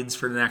about needs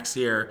for the next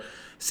year,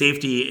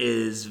 safety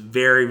is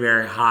very,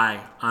 very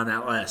high on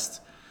that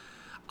list.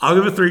 I'll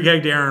give a 3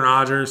 keg to Aaron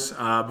Rodgers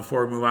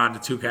before we move on to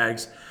 2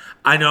 kegs.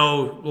 I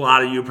know a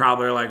lot of you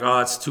probably are like, oh,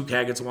 it's 2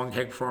 keg, it's a 1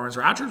 keg performance.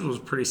 Rodgers was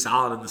pretty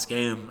solid in this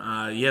game.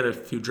 He had a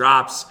few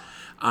drops.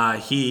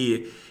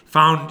 He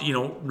found,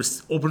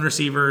 open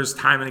receivers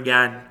time and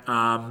again,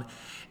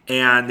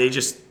 and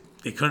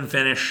they couldn't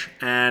finish,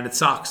 and it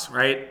sucks,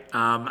 right?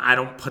 I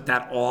don't put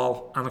that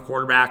all on the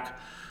quarterback.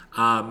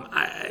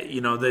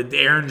 The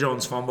Aaron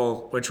Jones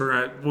fumble, which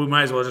we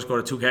might as well just go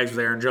to 2 kegs with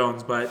Aaron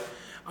Jones, but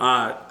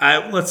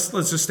let's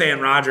just stay in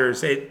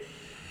Rodgers.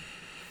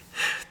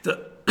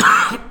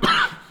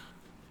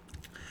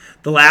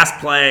 The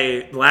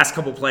last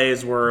couple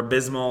plays were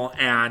abysmal,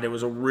 and it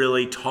was a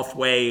really tough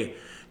way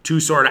to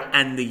sort of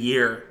end the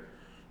year.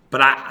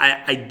 But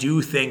I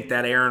do think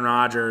that Aaron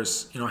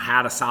Rodgers,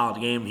 had a solid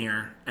game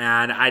here,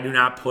 and I do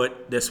not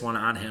put this one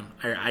on him.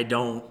 I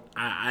don't.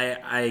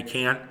 I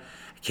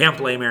can't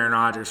blame Aaron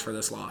Rodgers for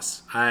this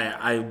loss.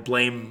 I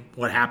blame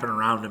what happened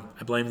around him.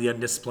 I blame the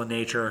undisciplined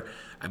nature.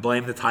 I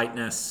blame the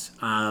tightness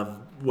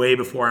way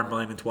before I'm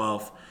blaming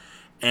 12.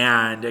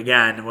 And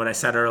again, what I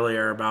said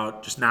earlier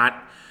about just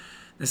not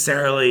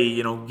necessarily,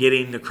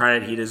 getting the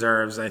credit he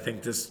deserves. I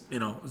think this,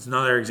 is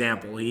another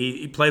example.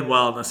 He played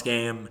well in this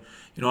game,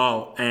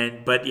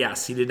 but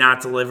yes, he did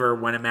not deliver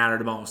when it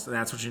mattered most, and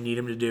that's what you need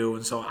him to do.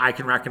 And so I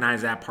can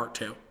recognize that part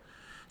too.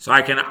 So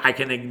I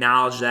can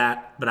acknowledge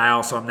that, but I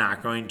also am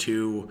not going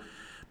to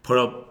put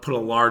a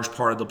large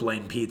part of the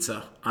blame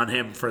pizza on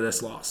him for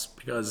this loss,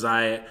 because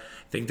I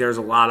think there's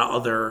a lot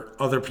of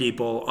other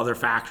people, other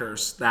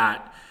factors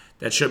that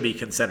should be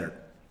considered.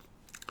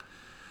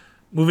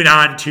 Moving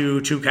on to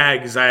 2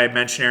 kegs, I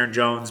mentioned Aaron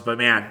Jones, but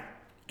man,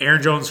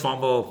 Aaron Jones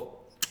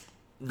fumble,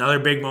 another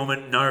big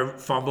moment, another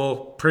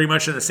fumble, pretty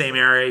much in the same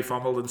area. He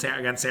fumbled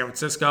against San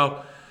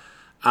Francisco.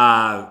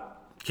 Can't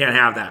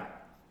have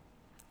that.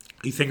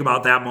 You think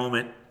about that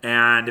moment,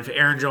 and if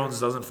Aaron Jones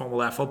doesn't fumble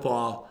that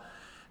football,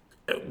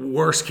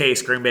 worst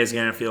case, Green Bay's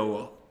getting a field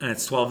goal, and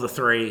it's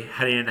 12-3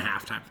 heading into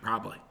halftime,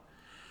 probably.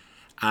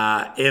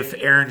 If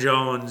Aaron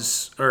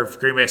Jones or if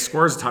Green Bay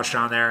scores a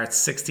touchdown there, it's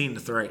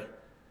 16-3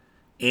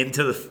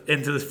 into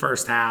the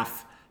first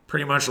half.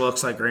 Pretty much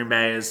looks like Green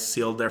Bay has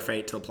sealed their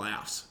fate to the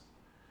playoffs.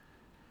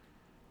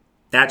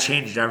 That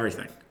changed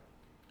everything,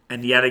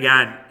 and yet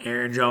again,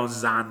 Aaron Jones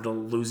is on the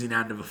losing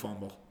end of a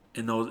fumble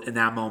in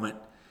that moment.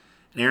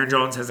 And Aaron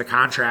Jones has a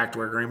contract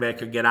where Green Bay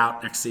could get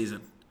out next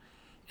season.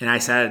 And I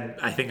said,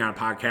 I think on a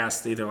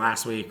podcast either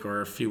last week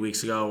or a few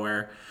weeks ago,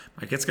 where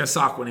like it's going to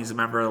suck when he's a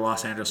member of the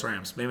Los Angeles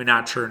Rams. Maybe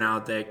not true now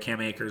that Cam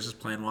Akers is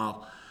playing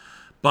well.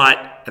 But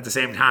at the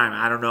same time,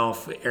 I don't know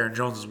if Aaron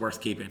Jones is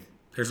worth keeping.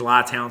 There's a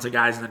lot of talented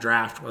guys in the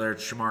draft, whether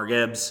it's Jahmyr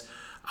Gibbs,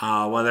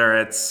 whether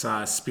it's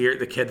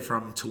the kid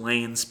from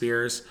Tulane,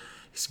 Spears.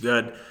 He's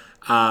good.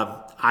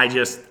 I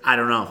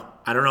don't know.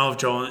 I don't know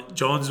if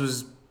Jones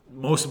was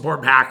most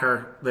important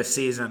Packer this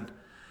season,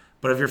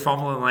 but if you're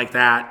fumbling like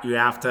that, you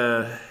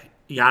gotta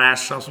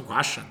ask yourself some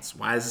questions.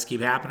 Why does this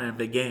keep happening in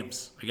big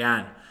games?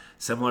 Again,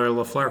 similar to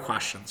LaFleur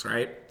questions,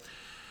 right?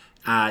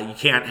 You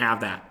can't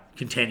have that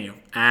continue.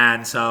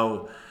 And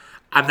so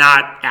I'm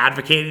not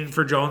advocating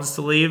for Jones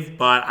to leave,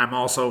 but I'm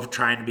also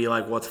trying to be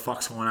like, what the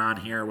fuck's going on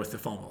here with the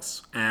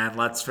fumbles? And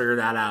let's figure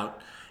that out.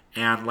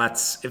 And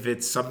if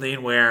it's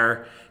something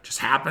where it just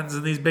happens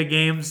in these big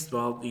games,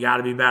 well, you got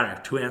to be better.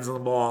 2 hands on the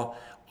ball,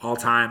 all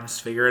times,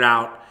 figure it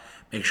out.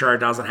 Make sure it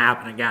doesn't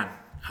happen again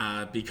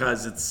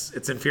because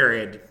it's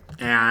infuriating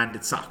and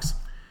it sucks.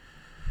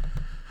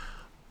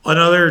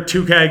 Another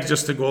 2 kegs,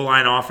 just the goal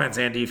line offense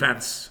and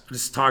defense.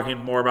 Just talking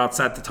more about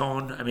set the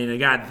tone. I mean,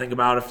 again, think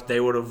about if they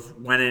would have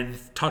went in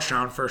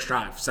touchdown first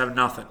drive,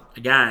 7-0.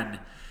 Again,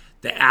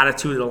 the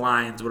attitude of the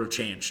Lions would have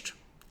changed.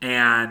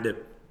 And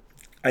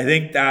I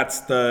think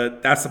that's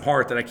the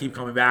part that I keep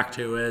coming back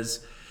to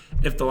is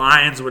if the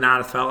Lions would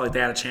not have felt like they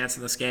had a chance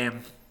in this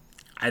game,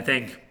 I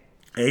think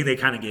they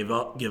kind of give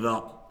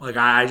up. Like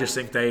I just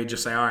think they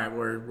just say, all right,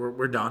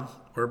 we're done.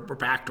 We're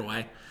packed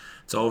away.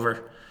 It's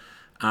over.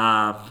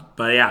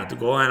 But yeah, the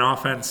goal line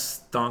offense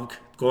stunk.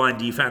 Goal line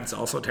defense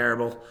also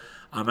terrible.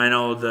 I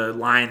know the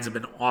Lions have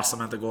been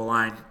awesome at the goal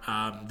line.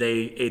 They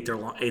ate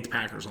the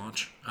Packers'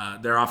 lunch.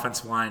 Their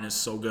offensive line is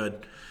so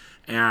good,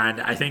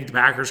 and I think the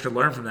Packers could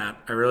learn from that.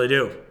 I really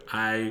do.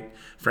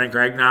 Frank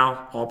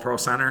Ragnow, All-Pro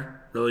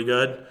center, really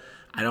good.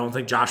 I don't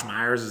think Josh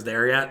Myers is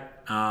there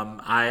yet.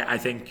 I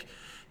think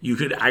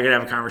I could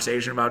have a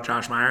conversation about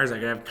Josh Myers. I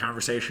could have a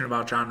conversation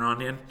about John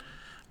Runyon.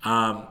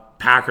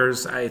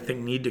 Packers, I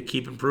think, need to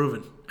keep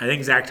improving. I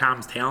think Zach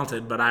Tom's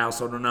talented, but I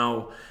also don't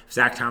know if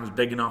Zach Tom's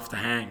big enough to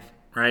hang,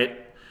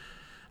 right?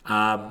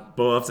 But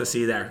we'll have to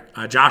see there.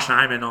 Josh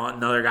Nyman,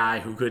 another guy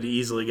who could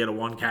easily get a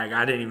 1 keg.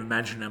 I didn't even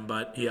mention him,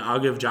 but I'll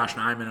give Josh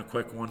Nyman a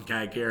quick 1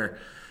 keg here.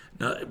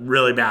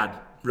 Really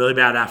bad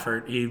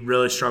effort. He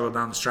really struggled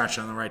down the stretch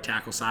on the right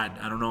tackle side.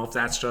 I don't know if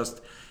that's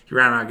just he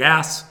ran out of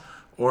gas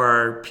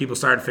or people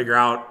started to figure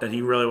out that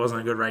he really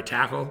wasn't a good right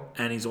tackle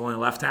and he's only a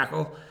left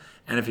tackle.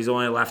 And if he's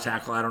only a left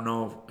tackle, I don't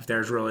know if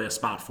there's really a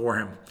spot for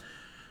him.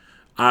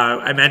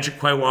 I mentioned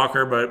Quay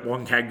Walker, but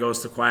 1 keg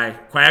goes to Quay.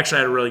 Quay actually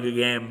had a really good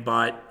game,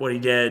 but what he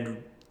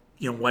did,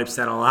 wipes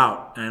that all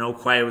out. And I know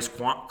Quay was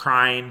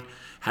crying,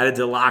 headed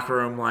to the locker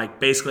room, like,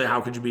 basically,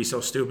 how could you be so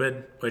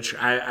stupid? Which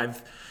I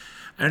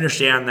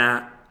understand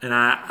that, and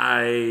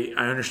I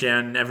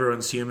understand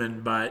everyone's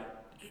human,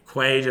 but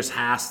Quay just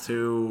has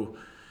to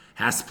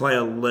play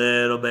a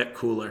little bit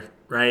cooler,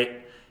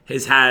 right?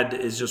 His head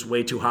is just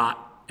way too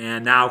hot.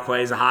 And now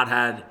Quay's a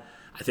hothead.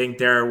 I think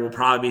there will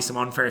probably be some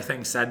unfair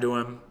things said to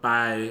him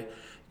by,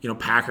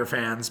 Packer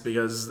fans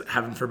because,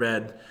 heaven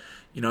forbid,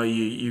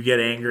 you get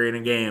angry in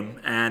a game.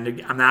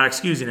 And I'm not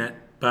excusing it,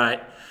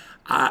 but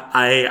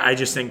I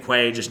just think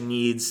Quay just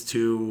needs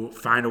to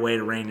find a way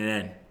to rein it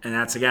in. And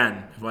that's,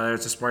 again, whether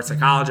it's a sports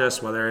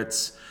psychologist, whether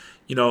it's,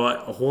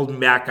 a holding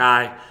back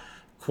guy,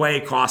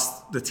 Quay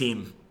cost the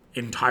team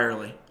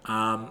entirely.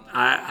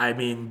 I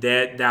mean,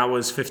 that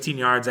was 15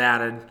 yards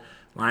added.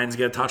 Lions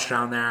get a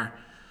touchdown there.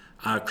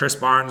 Chris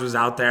Barnes was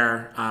out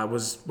there,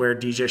 was where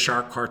DJ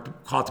Shark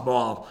caught the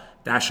ball.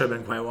 That should have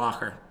been Quay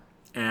Walker,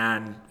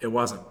 and it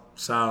wasn't.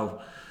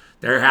 So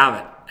there you have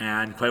it.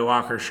 And Quay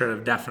Walker should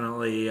have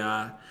definitely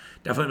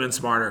been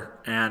smarter.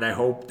 And I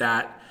hope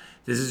that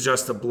this is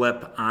just a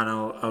blip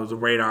on the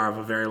radar of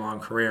a very long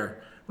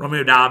career.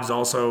 Romeo Doubs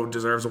also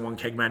deserves a 1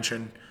 keg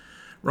mention.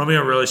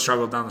 Romeo really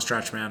struggled down the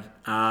stretch, man.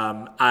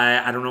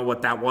 I don't know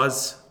what that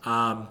was.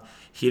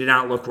 He did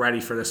not look ready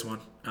for this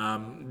one.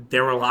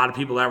 There were a lot of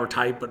people that were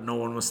tight, but no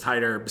one was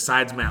tighter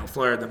besides Matt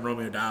LaFleur than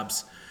Romeo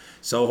Doubs.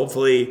 So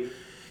hopefully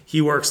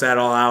he works that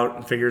all out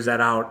and figures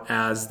that out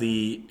as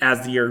the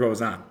year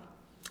goes on.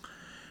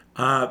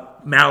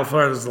 Matt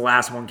LaFleur was the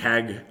last 1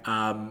 keg.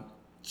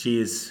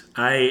 Geez,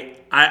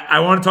 I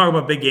want to talk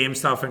about big game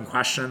stuff and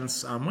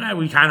questions.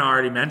 We kind of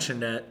already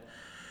mentioned it,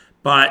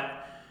 but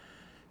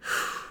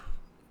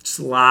just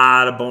a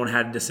lot of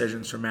boneheaded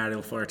decisions from Matty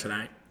LaFleur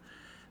tonight.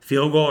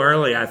 Field goal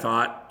early, I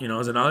thought,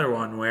 is another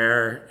one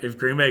where if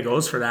Green Bay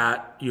goes for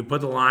that, you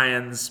put the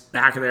Lions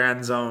back of their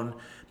end zone,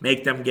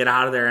 make them get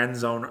out of their end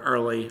zone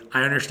early.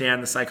 I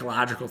understand the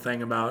psychological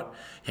thing about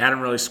he hadn't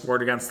really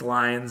scored against the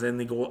Lions in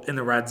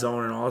the red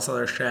zone and all this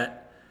other shit.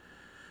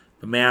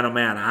 But man, oh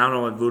man, I don't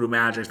know what voodoo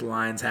magic the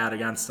Lions had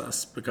against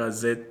us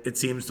because it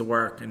seems to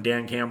work. And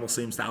Dan Campbell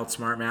seems to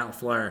outsmart Matt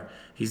LaFleur.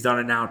 He's done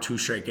it now 2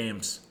 straight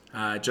games.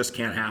 It just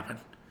can't happen.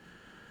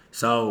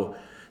 So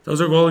those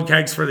are golden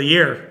kegs for the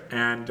year,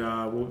 and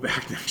we'll be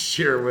back next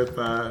year with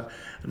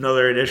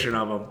another edition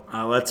of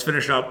them. Let's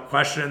finish up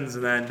questions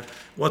and then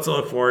what to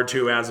look forward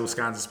to as a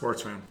Wisconsin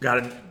sports fan.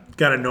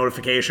 Got a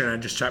notification. I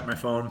just checked my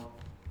phone.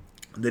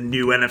 The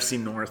new NFC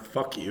North.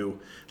 Fuck you,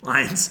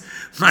 Lions.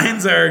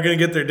 Lions are gonna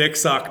get their dick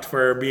sucked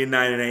for being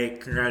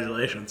 9-8.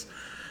 Congratulations.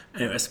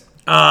 Anyways,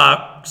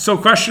 so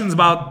questions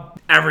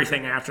about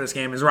everything after this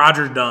game. Is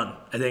Rodgers done?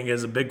 I think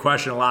is a big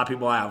question a lot of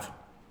people have.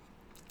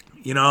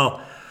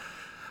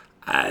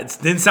 It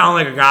didn't sound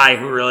like a guy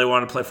who really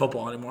wanted to play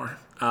football anymore.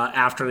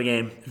 After the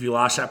game, if you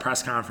watched that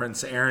press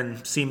conference,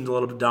 Aaron seemed a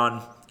little bit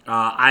done.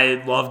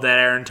 I love that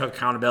Aaron took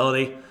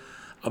accountability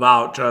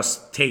about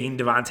just taking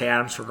Davante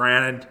Adams for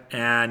granted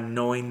and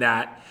knowing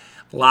that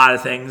a lot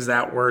of things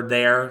that were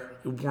there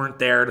weren't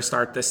there to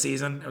start this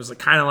season. It was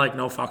kind of like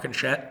no fucking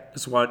shit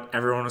is what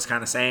everyone was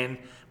kind of saying.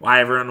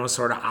 Why everyone was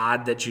sort of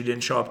odd that you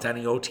didn't show up to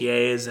any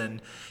OTAs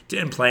and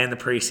didn't play in the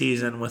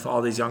preseason with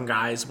all these young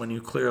guys when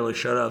you clearly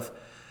should have.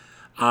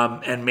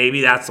 And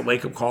maybe that's the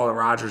wake-up call that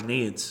Rodgers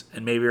needs.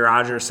 And maybe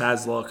Rodgers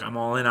says, look, I'm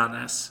all in on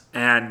this.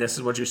 And this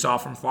is what you saw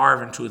from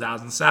Favre in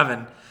 2007.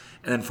 And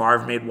then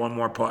Favre made one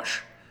more push.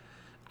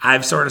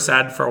 I've sort of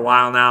said for a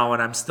while now,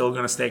 and I'm still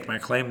going to stake my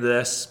claim to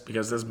this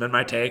because this has been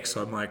my take.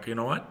 So I'm like, you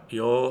know what?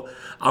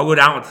 I'll go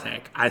down with the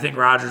take. I think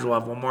Rodgers will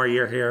have one more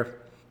year here.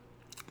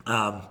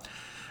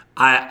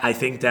 I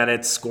think that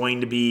it's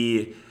going to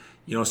be,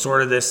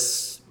 sort of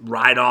this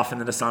ride off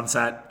into the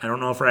sunset. I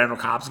don't know if Randall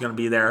Cobb's going to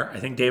be there. I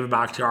think David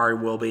Bakhtiari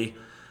will be.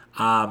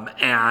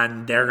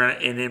 And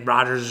then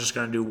Rodgers is just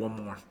going to do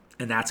one more.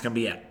 And that's going to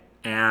be it.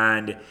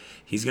 And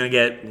he's going to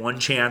get one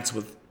chance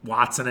with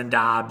Watson and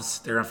Dobbs.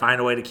 They're going to find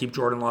a way to keep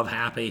Jordan Love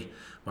happy,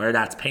 whether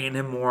that's paying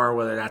him more,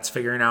 whether that's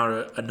figuring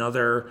out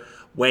another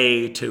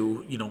way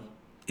to,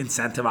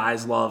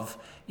 incentivize Love,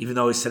 even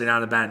though he's sitting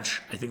on the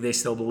bench. I think they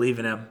still believe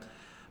in him.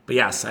 But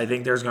yes, I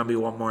think there's going to be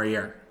one more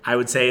year. I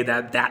would say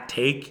that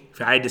take,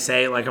 if I had to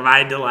say, if I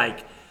had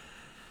to,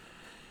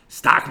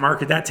 stock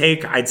market that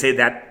take, I'd say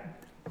that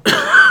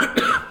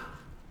I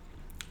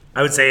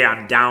would say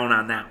I'm down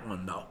on that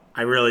one, though.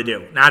 I really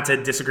do. Not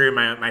to disagree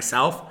with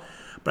myself,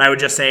 but I would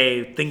just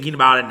say, thinking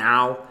about it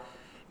now,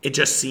 it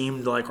just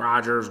seemed like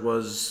Rodgers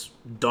was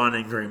done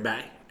in Green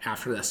Bay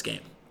after this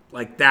game.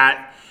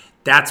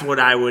 That's what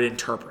I would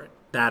interpret.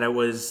 That it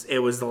was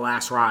the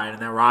last ride,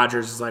 and that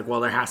Rodgers is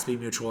there has to be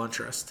mutual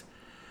interest.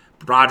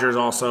 But Rodgers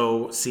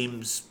also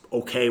seems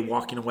okay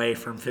walking away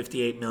from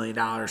 $58 million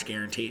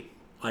guaranteed.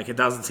 It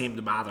doesn't seem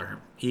to bother him.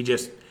 He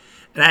just,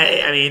 and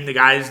I mean, the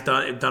guy's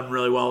done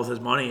really well with his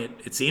money,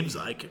 it seems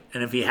like.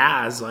 And if he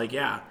has,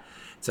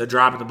 it's a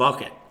drop in the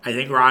bucket. I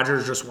think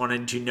Rodgers just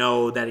wanted to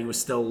know that he was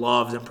still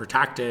loved and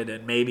protected,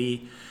 and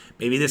maybe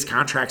this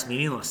contract's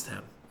meaningless to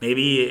him.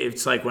 Maybe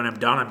it's when I'm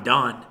done, I'm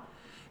done.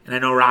 And I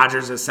know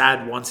Rodgers has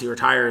said once he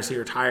retires,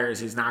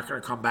 he's not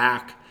going to come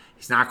back.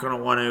 He's not going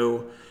to want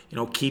to,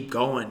 keep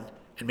going.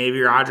 And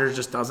maybe Rodgers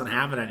just doesn't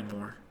have it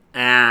anymore.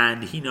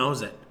 And he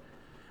knows it.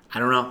 I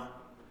don't know.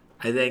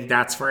 I think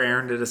that's for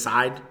Aaron to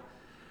decide.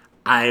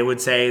 I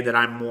would say that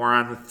I'm more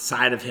on the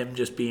side of him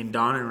just being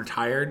done and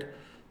retired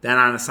than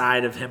on the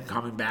side of him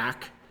coming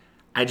back.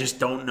 I just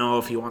don't know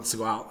if he wants to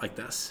go out like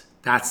this.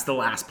 That's the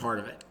last part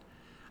of it.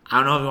 I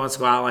don't know if he wants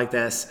to go out like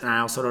this, and I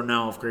also don't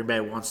know if Green Bay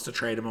wants to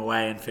trade him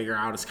away and figure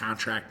out his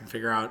contract and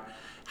figure out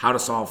how to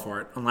solve for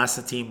it, unless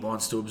the team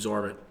wants to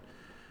absorb it.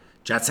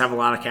 Jets have a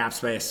lot of cap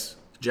space.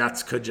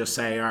 Jets could just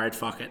say, all right,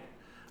 fuck it.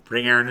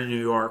 Bring Aaron to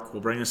New York.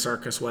 We'll bring the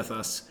circus with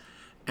us,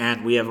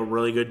 and we have a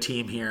really good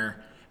team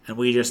here, and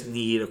we just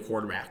need a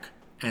quarterback.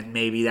 And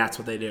maybe that's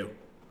what they do.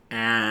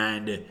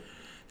 And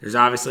there's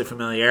obviously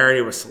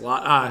familiarity with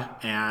Salah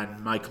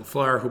and Mike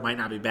LaFleur, who might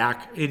not be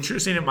back.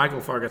 Interesting if Mike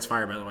LaFleur gets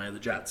fired, by the way, of the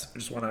Jets. I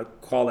just want to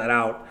call that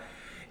out.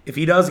 If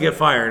he does get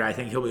fired, I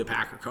think he'll be a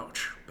Packer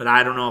coach. But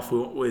I don't know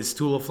if is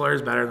two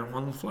LaFleurs better than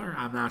one LaFleur.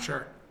 I'm not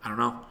sure. I don't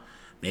know.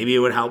 Maybe it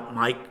would help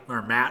Mike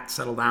or Matt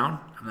settle down.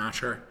 I'm not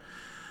sure.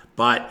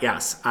 But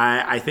yes,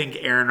 I think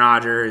Aaron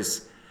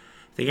Rodgers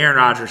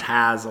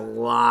has a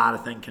lot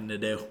of thinking to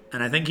do,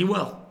 and I think he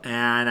will.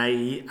 And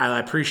I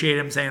appreciate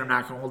him saying I'm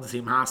not going to hold the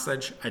team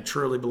hostage. I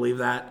truly believe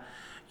that.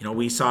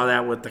 We saw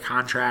that with the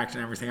contract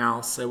and everything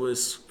else. It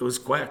was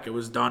quick. It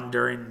was done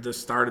during the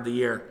start of the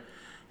year.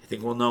 I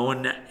think we'll know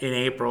in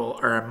April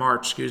or in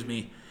March,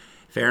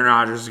 if Aaron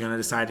Rodgers is going to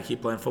decide to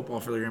keep playing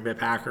football for the Green Bay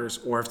Packers,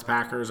 or if the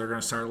Packers are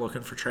going to start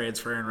looking for trades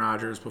for Aaron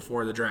Rodgers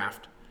before the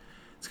draft.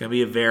 It's going to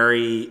be a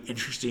very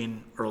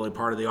interesting early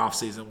part of the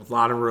offseason with a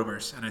lot of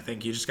rumors. And I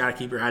think you just got to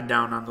keep your head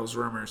down on those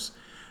rumors.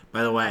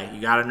 By the way,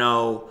 you got to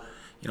know,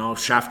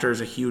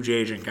 Schefter's a huge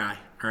agent guy,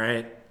 all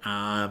right?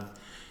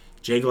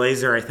 Jay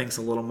Glazer, I think, is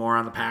a little more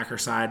on the Packer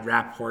side.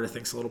 Rappaport, I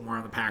think, is a little more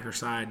on the Packer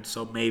side.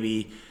 So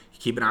maybe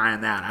keep an eye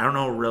on that. I don't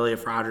know really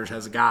if Rodgers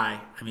has a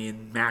guy. I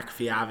mean,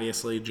 McAfee,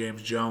 obviously,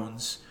 James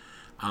Jones.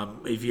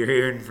 If you're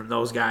hearing from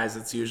those guys,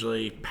 it's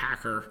usually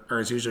Packer, or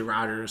it's usually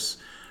Rodgers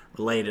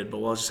related, but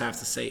we'll just have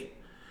to see.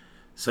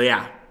 So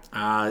yeah,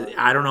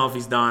 I don't know if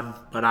he's done,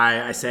 but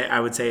I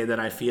would say that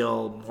I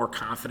feel more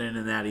confident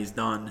in that he's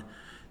done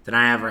than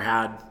I ever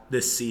had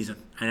this season.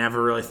 I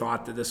never really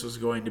thought that this was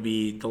going to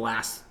be the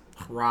last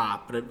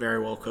hurrah, but it very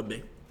well could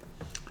be.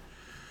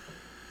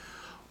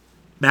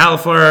 Matt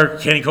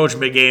LaFleur, can he coach in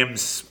big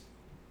games?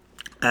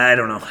 I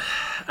don't know.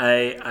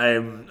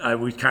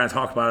 We kind of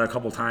talked about it a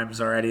couple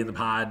times already in the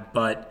pod,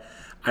 but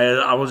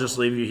I will just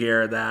leave you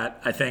here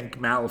that I think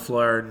Matt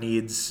LaFleur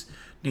needs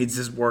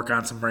his work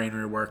on some brain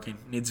reworking.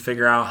 Needs to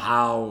figure out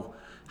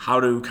how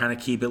to kind of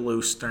keep it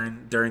loose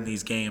during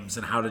these games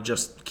and how to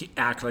just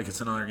act like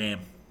it's another game.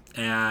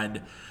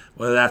 And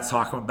whether that's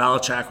talking with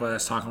Belichick, whether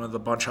that's talking with a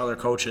bunch of other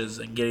coaches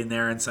and getting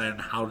their insight on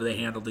how do they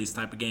handle these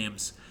type of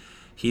games.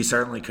 He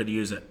certainly could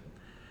use it.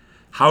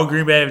 How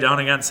Green Bay have done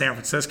against San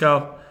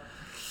Francisco?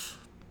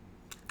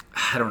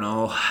 I don't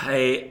know.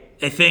 I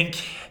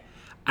think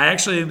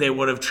they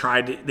would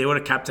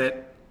have kept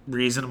it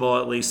reasonable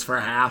at least for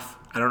a half.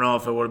 I don't know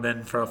if it would have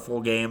been for a full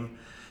game.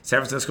 San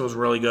Francisco is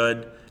really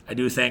good. I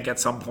do think at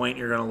some point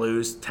you're going to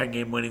lose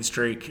 10-game winning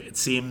streak. It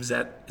seems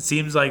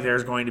like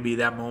there's going to be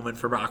that moment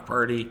for Brock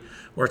Purdy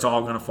where it's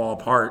all going to fall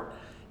apart.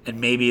 And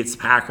maybe it's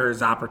the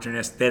Packers'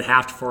 opportunist. They'd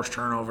have to force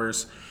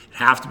turnovers. It'd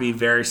have to be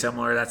very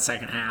similar to that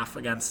second half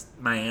against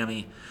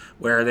Miami,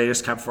 where they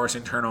just kept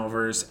forcing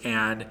turnovers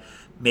and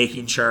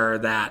making sure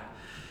that,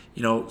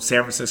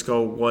 San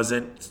Francisco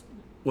wasn't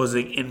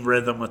in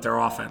rhythm with their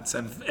offense.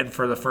 And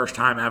for the first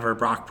time ever,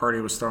 Brock Purdy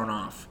was thrown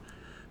off.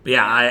 But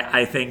yeah,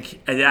 I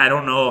think, I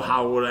don't know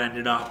how it would have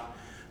ended up,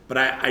 but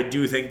I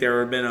do think there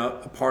would have been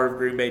a part of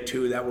Green Bay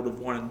too that would have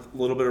wanted a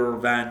little bit of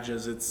revenge,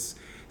 as it's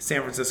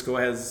San Francisco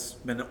has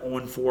been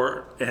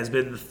 0-4. It has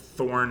been the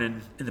thorn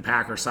in the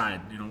Packers side.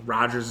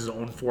 Rodgers is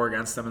 0-4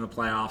 against them in the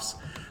playoffs,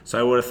 so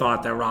I would have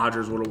thought that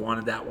Rodgers would have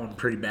wanted that one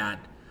pretty bad.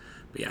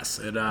 But yes,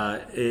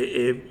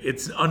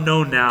 it's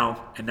unknown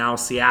now, and now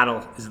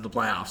Seattle is in the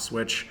playoffs,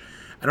 which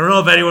I don't know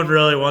if anyone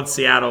really wants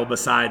Seattle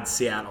besides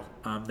Seattle.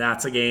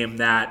 That's a game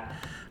that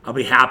I'll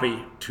be happy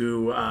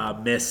to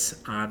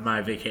miss on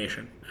my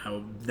vacation. I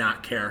will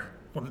not care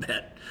one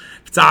bit.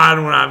 If it's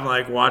on when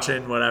I'm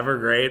watching whatever,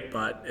 great,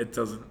 but it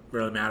doesn't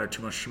really matter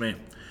too much to me.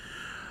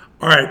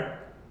 All right,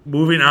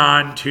 moving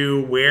on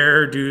to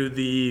where do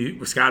the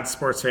Wisconsin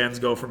sports fans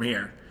go from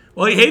here?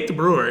 Well, you hate the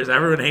Brewers.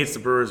 Everyone hates the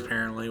Brewers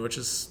apparently, which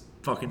is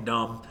fucking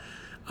dumb.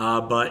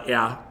 But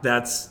yeah,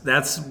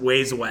 that's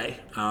ways away.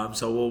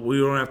 So we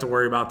don't have to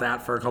worry about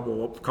that for a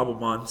couple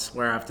months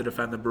where I have to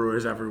defend the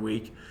Brewers every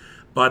week.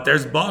 But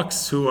there's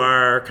Bucks who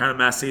are kind of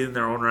messy in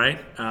their own right.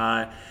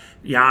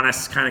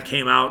 Giannis kind of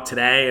came out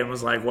today and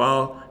was like,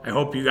 well, I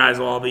hope you guys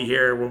will all be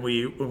here when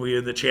we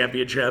win the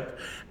championship,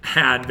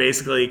 and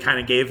basically kind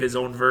of gave his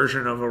own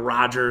version of a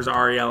Rodgers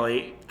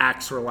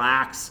RELX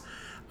relax.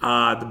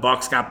 The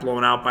Bucks got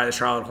blown out by the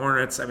Charlotte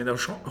Hornets. I mean, the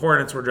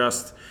Hornets were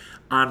just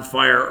on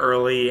fire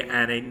early,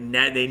 and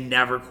they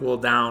never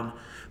cooled down.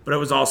 But it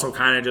was also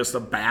kind of just a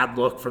bad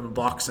look from the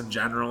Bucks in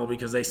general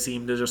because they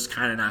seemed to just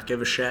kind of not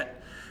give a shit.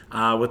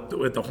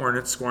 With the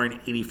Hornets scoring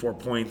 84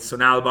 points. So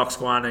now the Bucks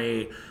go on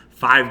a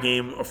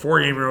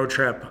 4-game road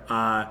trip,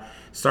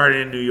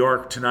 starting in New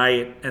York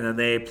tonight, and then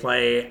they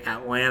play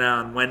Atlanta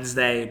on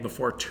Wednesday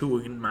before 2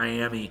 in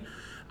Miami.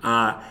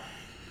 I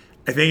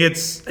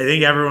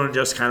think everyone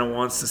just kind of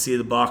wants to see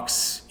the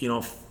Bucks,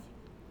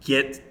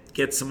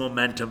 get some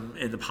momentum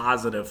in the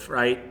positive,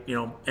 right?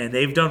 And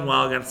they've done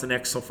well against the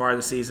Knicks so far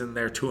this season.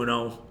 They're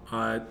 2-0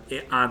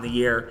 on the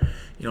year.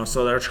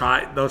 So they'll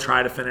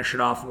try to finish it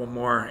off one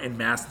more in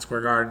Madison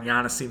Square Garden.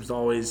 Giannis seems to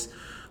always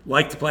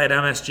like to play at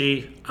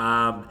MSG,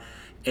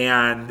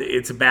 and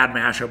it's a bad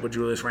matchup with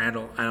Julius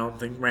Randle. I don't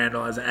think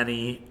Randle has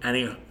any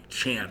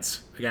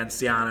chance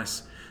against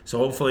Giannis. So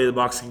hopefully the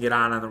Bucks can get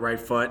on the right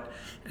foot.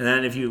 And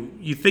then if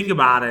you think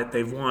about it,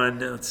 they've won.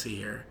 Let's see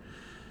here,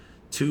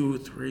 2,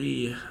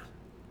 3.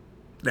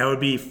 That would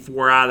be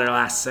 4 out of their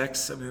last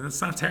 6. I mean,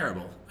 that's not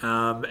terrible.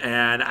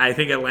 And I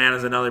think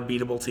Atlanta's another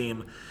beatable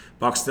team.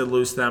 Bucks did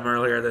lose to them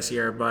earlier this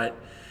year, but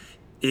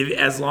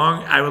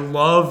I would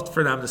love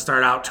for them to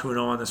start out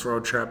 2-0 on this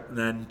road trip, and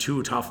then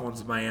 2 tough ones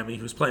with Miami,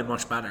 who's playing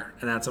much better,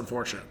 and that's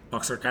unfortunate.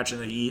 Bucks are catching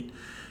the Heat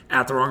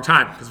at the wrong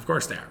time, because of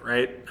course they are,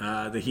 right?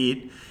 The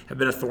Heat have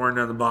been a thorn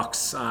on the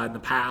Bucks in the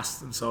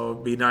past, and so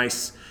it'd be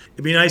nice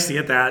to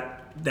get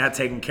that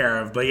taken care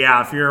of. But yeah,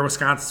 if you're a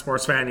Wisconsin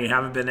sports fan and you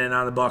haven't been in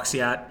on the Bucks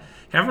yet,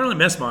 you haven't really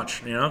missed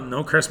much.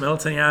 No Chris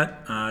Middleton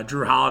yet.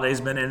 Drew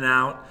Holiday's been in and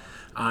out.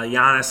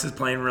 Giannis is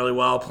playing really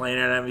well, playing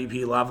at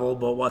MVP level,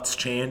 but what's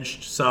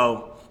changed?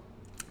 So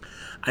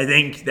I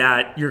think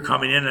that you're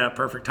coming in at a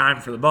perfect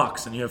time for the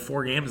Bucks, and you have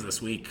 4 games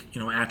this week,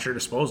 at your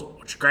disposal,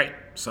 which is great.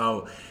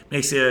 So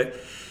makes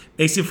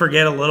you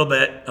forget a little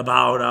bit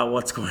about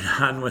what's going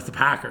on with the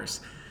Packers.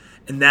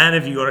 And then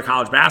if you go to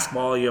college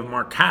basketball, you have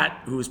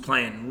Marquette, who's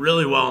playing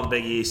really well in the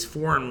Big East,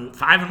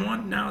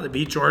 5-1 now. They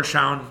beat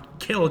Georgetown,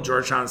 killed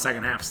Georgetown in the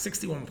second half,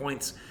 61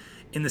 points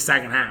in the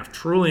second half.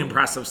 Truly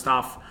impressive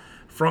stuff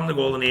from the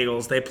Golden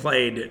Eagles. They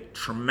played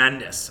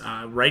tremendous.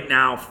 Right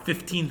now,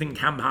 15th in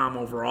KenPom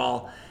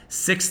overall,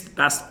 6th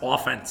best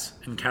offense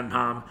in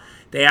KenPom.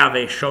 They have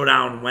a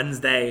showdown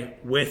Wednesday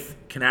with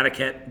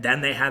Connecticut.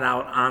 Then they head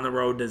out on the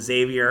road to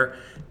Xavier,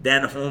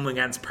 then home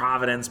against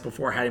Providence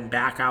before heading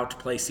back out to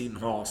play Seton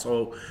Hall.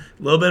 So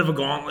a little bit of a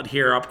gauntlet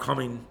here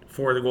upcoming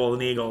for the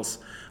Golden Eagles.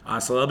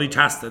 So they'll be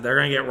tested. They're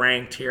going to get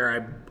ranked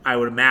here, I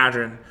would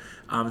imagine.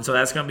 So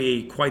that's going to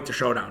be quite the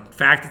showdown. The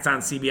fact it's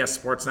on CBS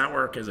Sports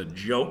Network is a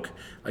joke.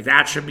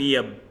 That should be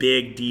a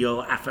big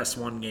deal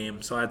FS1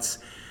 game. So I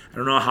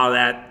don't know how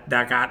that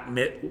got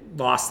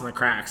lost in the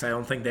cracks. I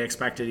don't think they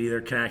expected either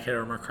Connecticut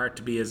or Marquette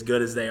to be as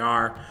good as they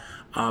are.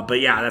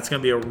 But yeah, that's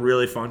going to be a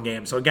really fun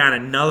game. So again,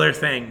 another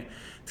thing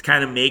to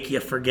kind of make you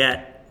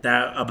forget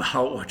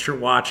about what you're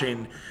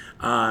watching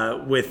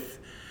with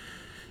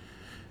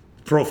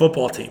pro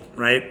football team,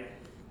 right?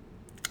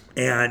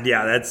 And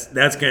yeah,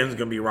 that's game's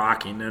gonna be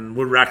rocking, and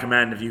would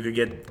recommend if you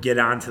could get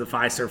onto the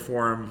Fiserv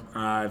forum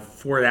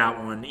for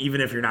that one,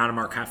 even if you're not a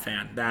Marquette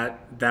fan.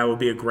 That would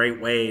be a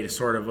great way to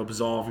sort of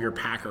absolve your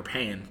Packer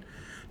pain.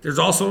 There's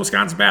also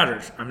Wisconsin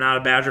Badgers. I'm not a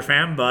Badger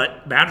fan,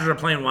 but Badgers are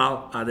playing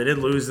well. They did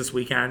lose this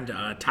weekend.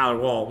 Tyler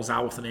Wall was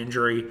out with an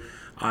injury,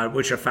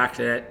 which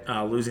affected it,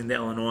 losing to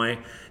Illinois.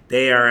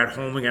 They are at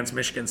home against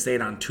Michigan State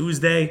on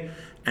Tuesday,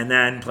 and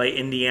then play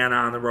Indiana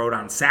on the road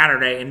on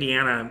Saturday.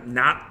 Indiana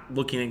not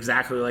looking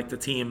exactly like the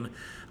team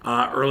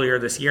earlier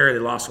this year. They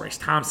lost Rice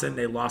Thompson.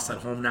 They lost at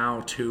home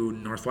now to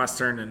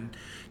Northwestern and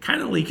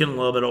kind of leaking a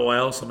little bit of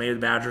oil, so maybe the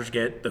Badgers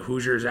get the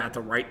Hoosiers at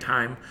the right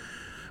time.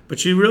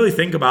 But you really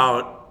think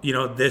about,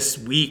 this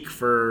week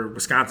for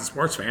Wisconsin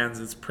sports fans,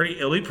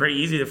 it'll be pretty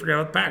easy to forget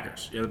about the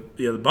Packers. You have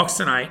the Bucs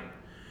tonight.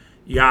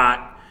 You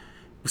got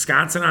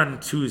Wisconsin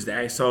on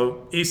Tuesday.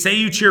 So say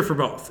you cheer for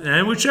both,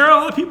 and we cheer a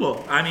lot of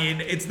people. I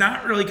mean, it's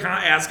not really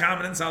as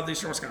common in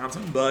southeastern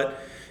Wisconsin, but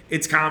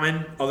it's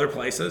common other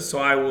places. So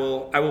I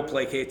will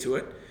placate to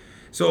it.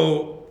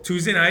 So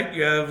Tuesday night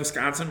you have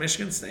Wisconsin,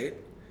 Michigan State.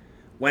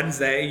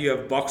 Wednesday you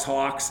have Bucs,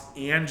 Hawks,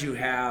 and you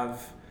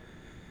have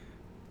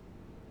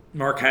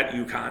Marquette,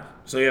 UConn.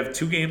 So you have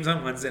 2 games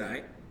on Wednesday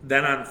night.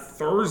 Then on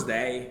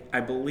Thursday, I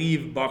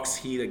believe Bucs,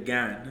 Heat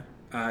again.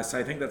 So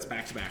I think that's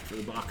back-to-back for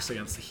the Bucs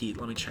against the Heat.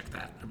 Let me check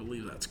that. I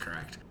believe that's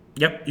correct.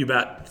 Yep, you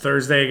bet.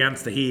 Thursday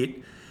against the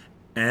Heat.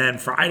 And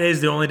Friday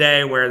is the only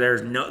day where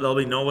there'll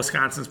be no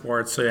Wisconsin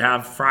sports. So you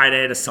have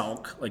Friday to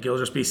sulk. Like, you'll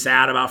just be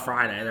sad about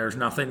Friday. There's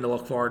nothing to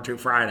look forward to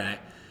Friday.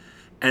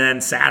 And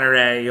then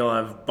Saturday, you'll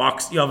have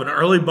Bucs. You'll have an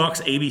early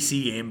Bucs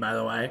ABC game, by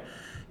the way.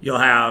 You'll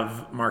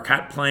have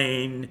Marquette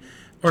playing...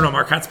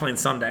 Marquette's playing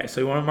Sunday, so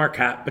you want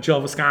Marquette. But you'll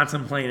have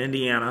Wisconsin playing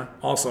Indiana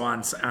also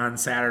on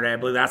Saturday. I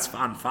believe that's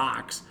on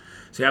Fox.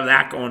 So you have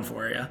that going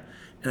for you. And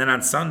then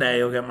on Sunday,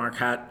 you'll get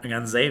Marquette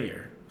against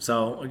Xavier.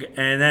 So,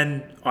 and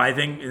then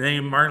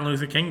Martin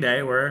Luther King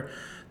Day, where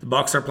the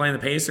Bucs are playing the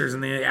Pacers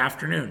in the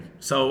afternoon.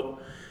 So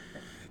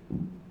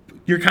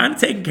you're kind of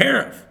taken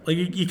care of. Like,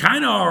 you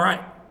kind of all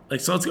right.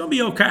 Like, so it's going to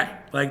be okay.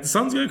 Like, the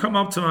sun's going to come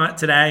up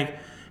today,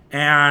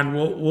 and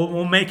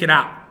we'll make it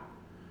out.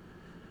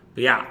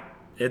 But yeah.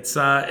 It's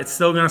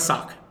still going to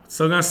suck. It's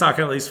still going to suck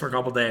at least for a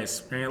couple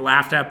days. We're going to get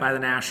laughed at by the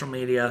national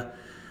media.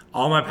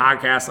 All my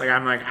podcasts,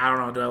 I'm like, I don't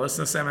know. Do I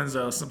listen to Simmons?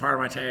 Do I listen to Part of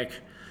My Take?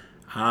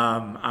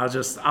 I'll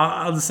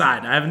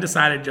decide. I haven't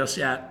decided just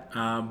yet,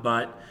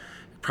 but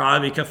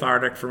probably be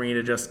cathartic for me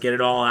to just get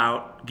it all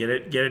out, get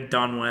it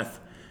done with,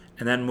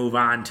 and then move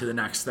on to the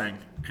next thing.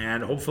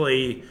 And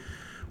hopefully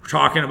we're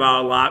talking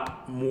about a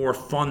lot more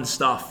fun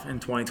stuff in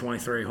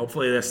 2023.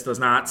 Hopefully this does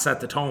not set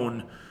the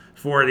tone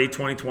for the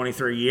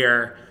 2023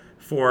 year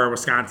for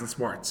Wisconsin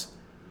sports.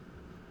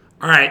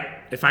 All right,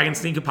 if I can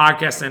sneak a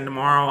podcast in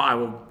tomorrow, I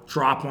will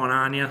drop one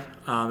on you.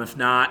 If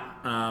not,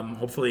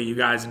 hopefully you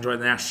guys enjoyed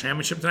the national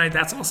championship tonight.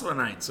 That's also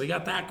tonight, so you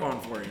got that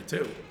going for you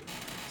too.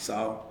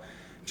 So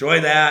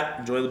enjoy that.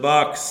 Enjoy the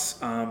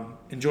Bucs.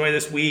 Enjoy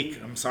this week.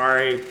 I'm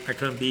sorry I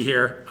couldn't be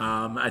here.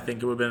 I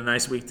think it would have been a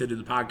nice week to do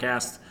the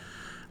podcast.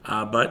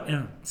 But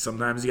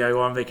sometimes you gotta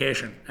go on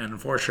vacation, and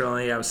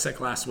unfortunately, I was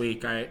sick last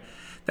week.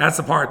 That's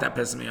the part that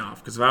pisses me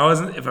off, because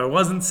if I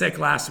wasn't sick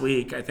last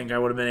week, I think I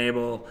would have been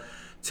able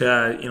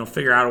to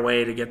figure out a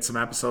way to get some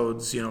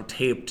episodes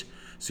taped,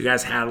 so you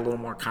guys had a little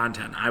more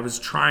content. I was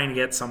trying to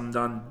get some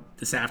done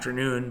this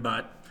afternoon,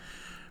 but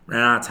ran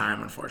out of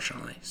time,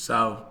 unfortunately.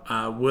 So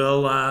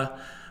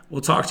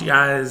we'll talk to you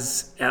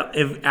guys.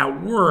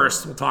 At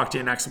worst, we'll talk to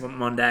you next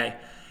Monday.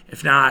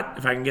 If not,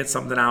 if I can get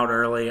something out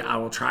early, I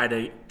will try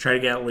to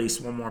get at least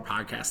one more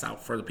podcast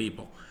out for the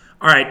people.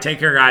 All right, take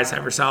care, guys.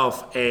 Have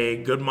yourself a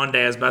good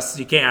Monday as best as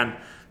you can.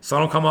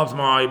 Sun will come up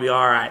tomorrow. You'll be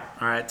all right.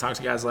 All right, talk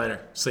to you guys later.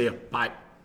 See you. Bye.